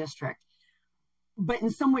in your district. But in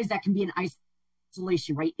some ways that can be an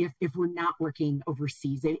isolation, right? If we're not working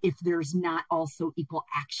overseas, if there's not also equal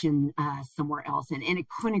action somewhere else. And I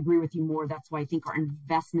couldn't agree with you more. That's why I think our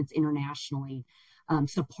investments internationally,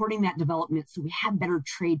 supporting that development so we have better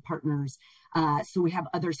trade partners, so we have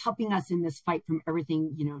others helping us in this fight from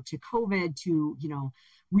everything, to COVID to,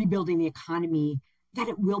 rebuilding the economy, that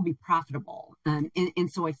it will be profitable. And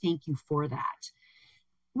so I thank you for that.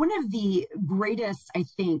 One of the greatest, I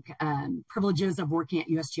think, privileges of working at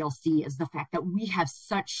USGLC is the fact that we have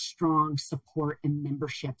such strong support and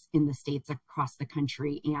memberships in the states across the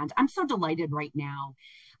country. And I'm so delighted right now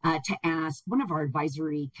to ask one of our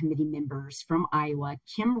advisory committee members from Iowa,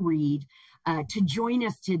 Kim Reed, to join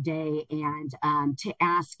us today and to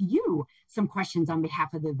ask you some questions on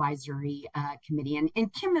behalf of the advisory committee.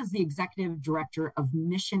 And Kim is the executive director of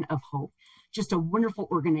Mission of Hope, just a wonderful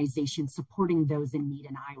organization supporting those in need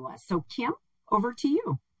in Iowa. So Kim, over to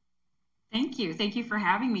you. Thank you. Thank you for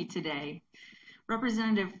having me today.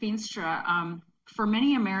 Representative Feenstra, for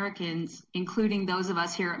many Americans, including those of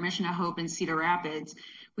us here at Mission of Hope in Cedar Rapids,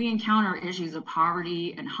 we encounter issues of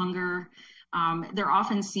poverty and hunger, They're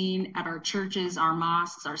often seen at our churches, our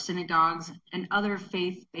mosques, our synagogues, and other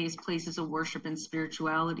faith-based places of worship and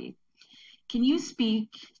spirituality. Can you speak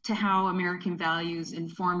to how American values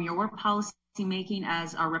inform your policy making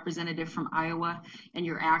as a representative from Iowa and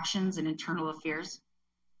your actions and internal affairs?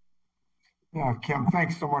 Yeah, Kim,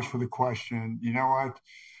 thanks so much for the question. You know what?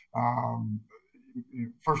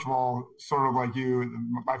 First of all, sort of like you,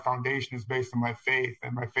 my foundation is based on my faith,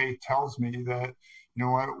 and my faith tells me that, you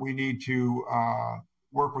know what, we need to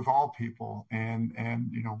work with all people, and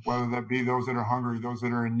you know, whether that be those that are hungry, those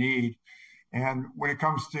that are in need. And when it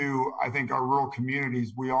comes to, I think, our rural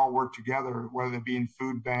communities, we all work together, whether it be in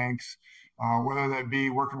food banks, whether that be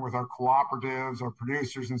working with our cooperatives, our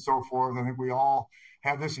producers, and so forth. I think we all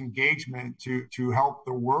have this engagement to help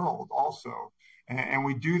the world also. And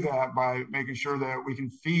we do that by making sure that we can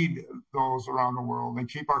feed those around the world and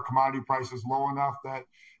keep our commodity prices low enough that,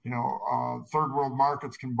 you know, third world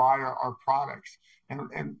markets can buy our products.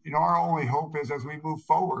 And you know, our only hope is, as we move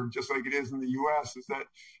forward, just like it is in the U.S., is that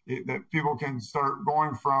people can start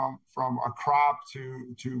going from a crop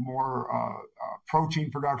to more protein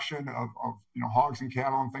production of you know, hogs and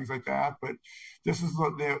cattle and things like that. But this is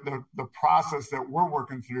the process that we're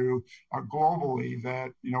working through globally,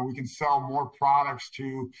 that, you know, we can sell more products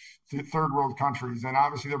to third world countries. And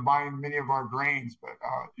obviously they're buying many of our grains, but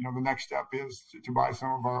you know, the next step is to buy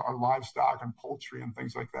some of our livestock and poultry and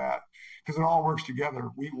things like that, because it all works together.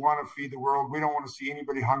 We want to feed the world. We don't want to see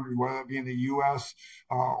anybody hungry, whether it be in the U.S.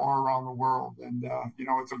 Or around the world. And you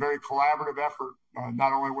know, it's a very collaborative effort,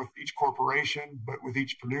 not only with each corporation, but with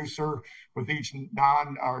each producer, with each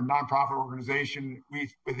nonprofit organization,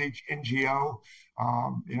 with each NGO.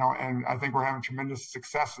 You know, and I think we're having tremendous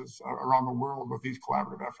successes around the world with these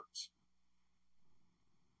collaborative efforts.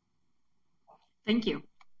 Thank you.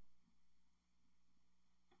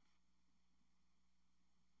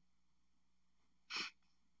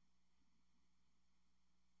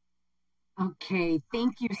 Okay,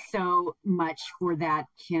 thank you so much for that,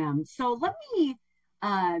 Kim. So let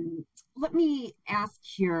me ask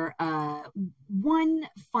here one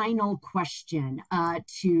final question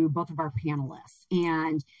to both of our panelists,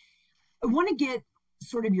 and I want to get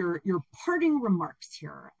sort of your parting remarks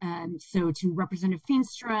here. So to Representative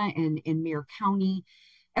Feenstra and Mayor County,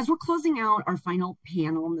 as we're closing out our final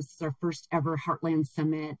panel, and this is our first ever Heartland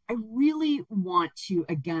Summit, I really want to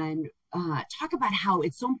again talk about how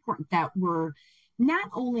it's so important that we're not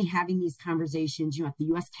only having these conversations, you know, at the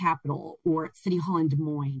U.S. Capitol or at City Hall in Des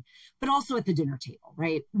Moines, but also at the dinner table,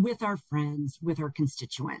 right, with our friends, with our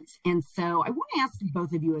constituents. And so I want to ask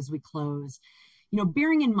both of you as we close, you know,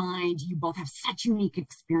 bearing in mind you both have such unique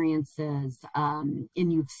experiences and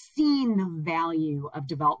you've seen the value of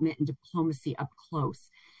development and diplomacy up close.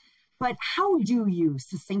 But how do you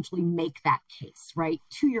succinctly make that case, right,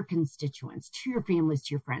 to your constituents, to your families,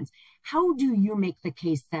 to your friends? How do you make the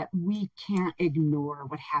case that we can't ignore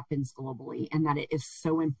what happens globally and that it is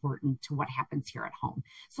so important to what happens here at home?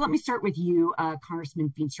 So let me start with you,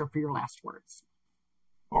 Congressman Feenstra, for your last words.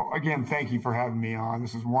 Well, again, thank you for having me on.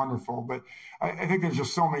 This is wonderful. But I think there's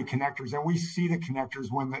just so many connectors, and we see the connectors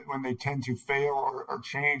when they tend to fail or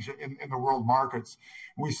change in the world markets.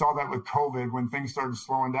 We saw that with COVID when things started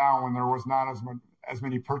slowing down, when there was not as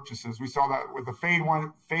many purchases. We saw that with the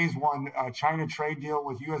phase one China trade deal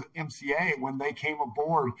with USMCA when they came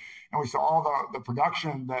aboard, and we saw all the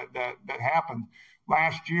production that happened.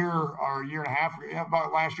 Last year, or a year and a half,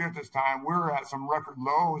 about last year at this time, we were at some record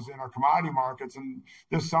lows in our commodity markets. And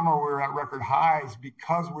this summer, we were at record highs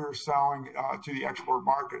because we were selling to the export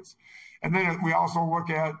markets. And then we also look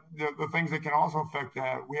at the things that can also affect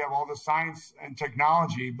that. We have all the science and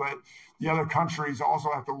technology, but the other countries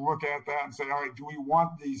also have to look at that and say, all right, do we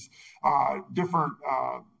want these different,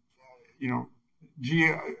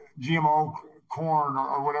 GMO corn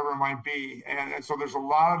or whatever it might be. And so there's a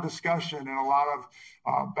lot of discussion and a lot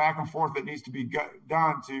of back and forth that needs to be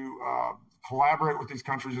done to collaborate with these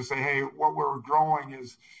countries to say, hey, what we're growing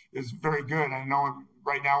is very good. I know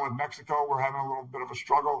right now with Mexico, we're having a little bit of a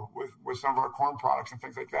struggle with some of our corn products and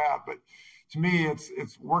things like that. But to me,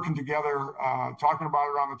 it's working together, talking about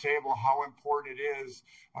it around the table, how important it is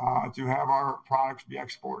to have our products be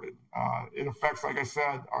exported. It affects, like I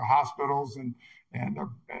said, our hospitals and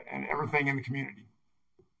everything in the community.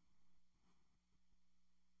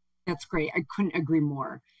 That's great. I couldn't agree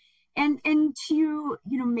more. And to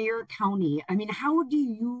Mayor County, I mean, how do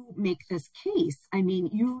you make this case? I mean,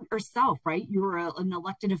 you yourself, right? You're an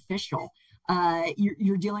elected official.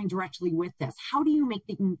 You're dealing directly with this. How do you make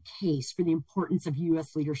the case for the importance of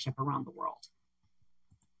U.S. leadership around the world?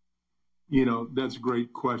 That's a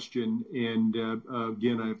great question. And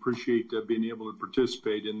again, I appreciate being able to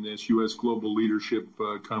participate in this U.S. global leadership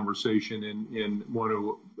conversation and want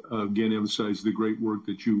to, again, emphasize the great work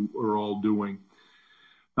that you are all doing.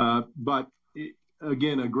 But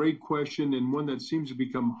again, a great question, and one that seems to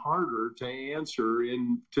become harder to answer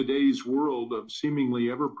in today's world of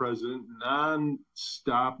seemingly ever-present,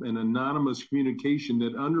 non-stop and anonymous communication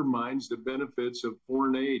that undermines the benefits of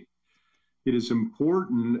foreign aid. It is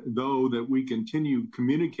important, though, that we continue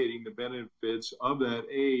communicating the benefits of that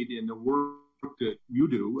aid in the work that you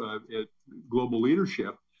do at global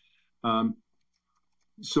leadership,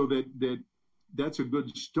 so that's a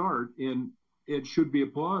good start, and it should be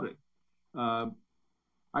applauded.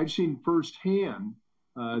 I've seen firsthand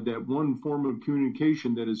that one form of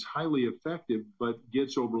communication that is highly effective but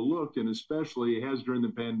gets overlooked, and especially has during the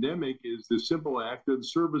pandemic, is the simple act of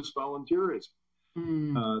service volunteerism.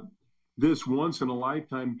 This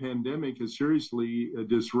once-in-a-lifetime pandemic has seriously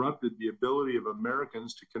disrupted the ability of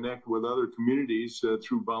Americans to connect with other communities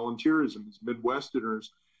through volunteerism. As Midwesterners,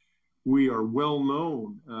 we are well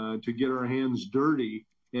known to get our hands dirty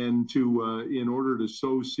and to, in order to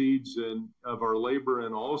sow seeds of our labor,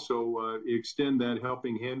 and also extend that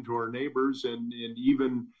helping hand to our neighbors, and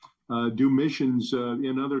even do missions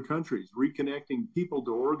in other countries, reconnecting people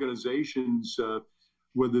to organizations,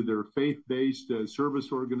 whether they're faith-based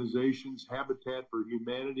service organizations. Habitat for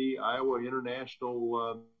Humanity, Iowa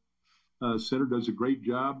International Center does a great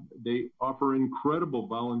job. They offer incredible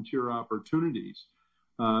volunteer opportunities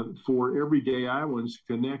for everyday Iowans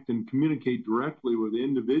to connect and communicate directly with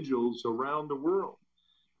individuals around the world.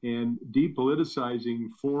 And depoliticizing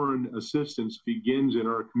foreign assistance begins in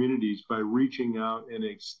our communities by reaching out and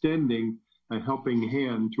extending a helping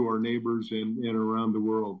hand to our neighbors and around the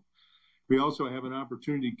world. We also have an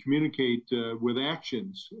opportunity to communicate with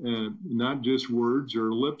actions, not just words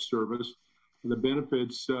or lip service, the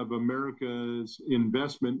benefits of America's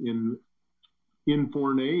investment in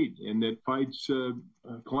foreign aid, and that fights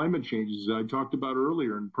climate change, as I talked about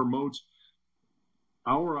earlier, and promotes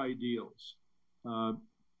our ideals.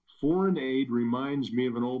 Foreign aid reminds me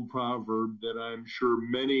of an old proverb that I'm sure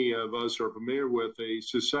many of us are familiar with. A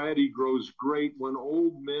society grows great when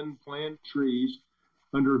old men plant trees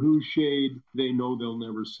under whose shade they know they'll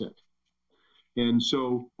never sit. And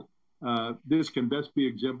so this can best be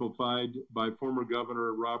exemplified by former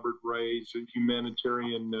Governor Robert Ray's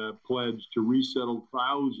humanitarian pledge to resettle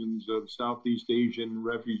thousands of Southeast Asian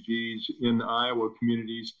refugees in Iowa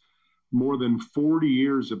communities. More than 40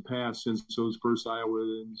 years have passed since those first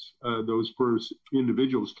Iowans, those first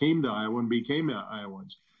individuals came to Iowa and became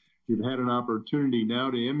Iowans. We've had an opportunity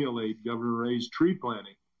now to emulate Governor Ray's tree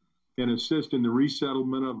planting and assist in the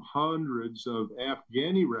resettlement of hundreds of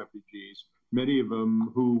Afghani refugees, many of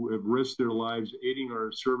them who have risked their lives aiding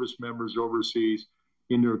our service members overseas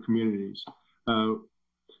in their communities.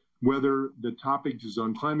 Whether the topic is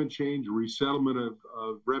on climate change or resettlement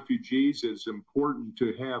of refugees, it's important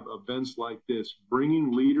to have events like this,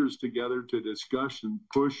 bringing leaders together to discuss and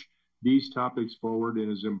push these topics forward.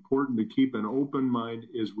 And it's important to keep an open mind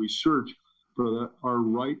as we search for our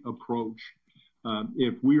right approach.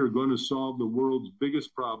 If we are going to solve the world's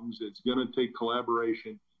biggest problems, it's going to take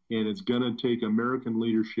collaboration, and it's going to take American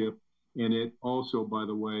leadership. And it also, by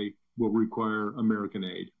the way, will require American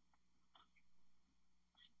aid.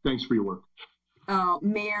 Thanks for your work.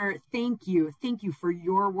 Mayor, thank you. Thank you for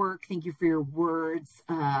your work. Thank you for your words.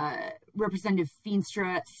 Representative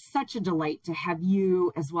Feenstra, such a delight to have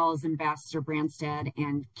you, as well as Ambassador Branstad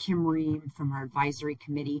and Kim Ream from our advisory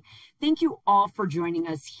committee. Thank you all for joining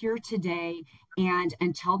us here today. And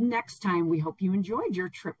until next time, we hope you enjoyed your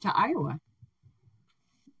trip to Iowa.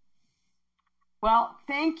 Well,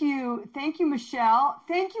 thank you. Thank you, Michelle.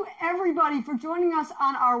 Thank you, everybody, for joining us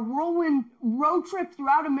on our whirlwind road trip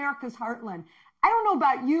throughout America's heartland. I don't know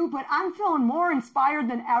about you, but I'm feeling more inspired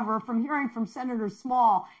than ever from hearing from Senators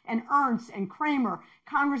Small and Ernst and Kramer,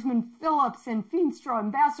 Congressman Phillips and Feenstra,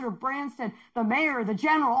 Ambassador Branstad, the mayor, the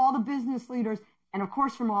general, all the business leaders, and of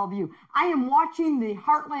course from all of you. I am watching the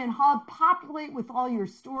Heartland Hub populate with all your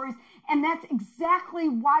stories, and that's exactly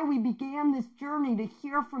why we began this journey, to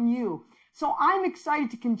hear from you. So I'm excited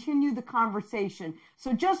to continue the conversation.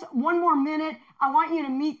 So just one more minute, I want you to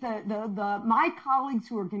meet my colleagues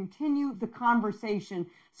who are going to continue the conversation.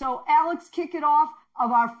 So Alex, kick it off,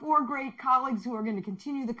 of our 4 great colleagues who are going to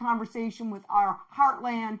continue the conversation with our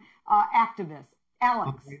Heartland activists.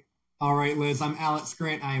 Alex. Okay. All right, Liz, I'm Alex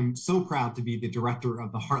Grant. I am so proud to be the director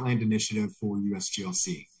of the Heartland Initiative for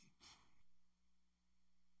USGLC.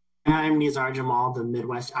 I'm Nizar Jamal, the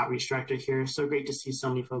Midwest Outreach Director here. So great to see so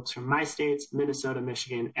many folks from my states, Minnesota,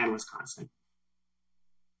 Michigan, and Wisconsin.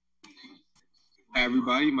 Hi,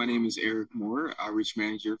 everybody. My name is Eric Moore, Outreach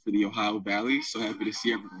Manager for the Ohio Valley. So happy to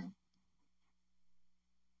see everyone.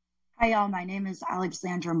 Hi, y'all. My name is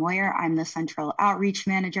Alexandra Moyer. I'm the Central Outreach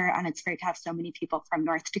Manager, and it's great to have so many people from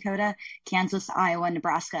North Dakota, Kansas, Iowa,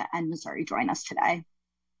 Nebraska, and Missouri join us today.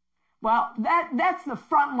 Well, that's the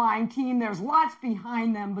frontline team. There's lots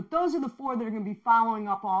behind them, but those are the four that are going to be following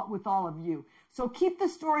up with all of you. So keep the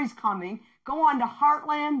stories coming. Go on to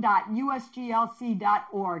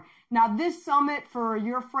heartland.usglc.org. Now, this summit for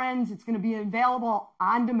your friends, it's going to be available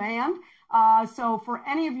on demand. So for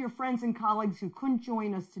any of your friends and colleagues who couldn't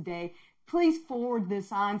join us today, please forward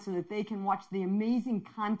this on so that they can watch the amazing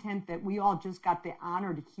content that we all just got the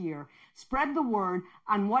honor to hear. Spread the word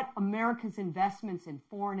on what America's investments in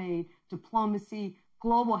foreign aid, diplomacy,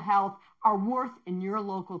 global health are worth in your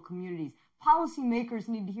local communities. Policymakers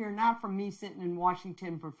need to hear not from me sitting in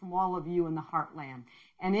Washington, but from all of you in the heartland.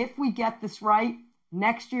 And if we get this right,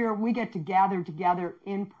 next year we get to gather together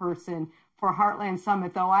in person for Heartland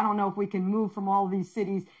Summit, though I don't know if we can move from all of these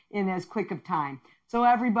cities in as quick of time. So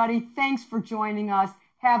everybody, thanks for joining us.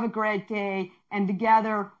 Have a great day. And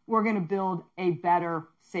together, we're going to build a better,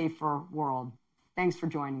 safer world. Thanks for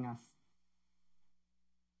joining us.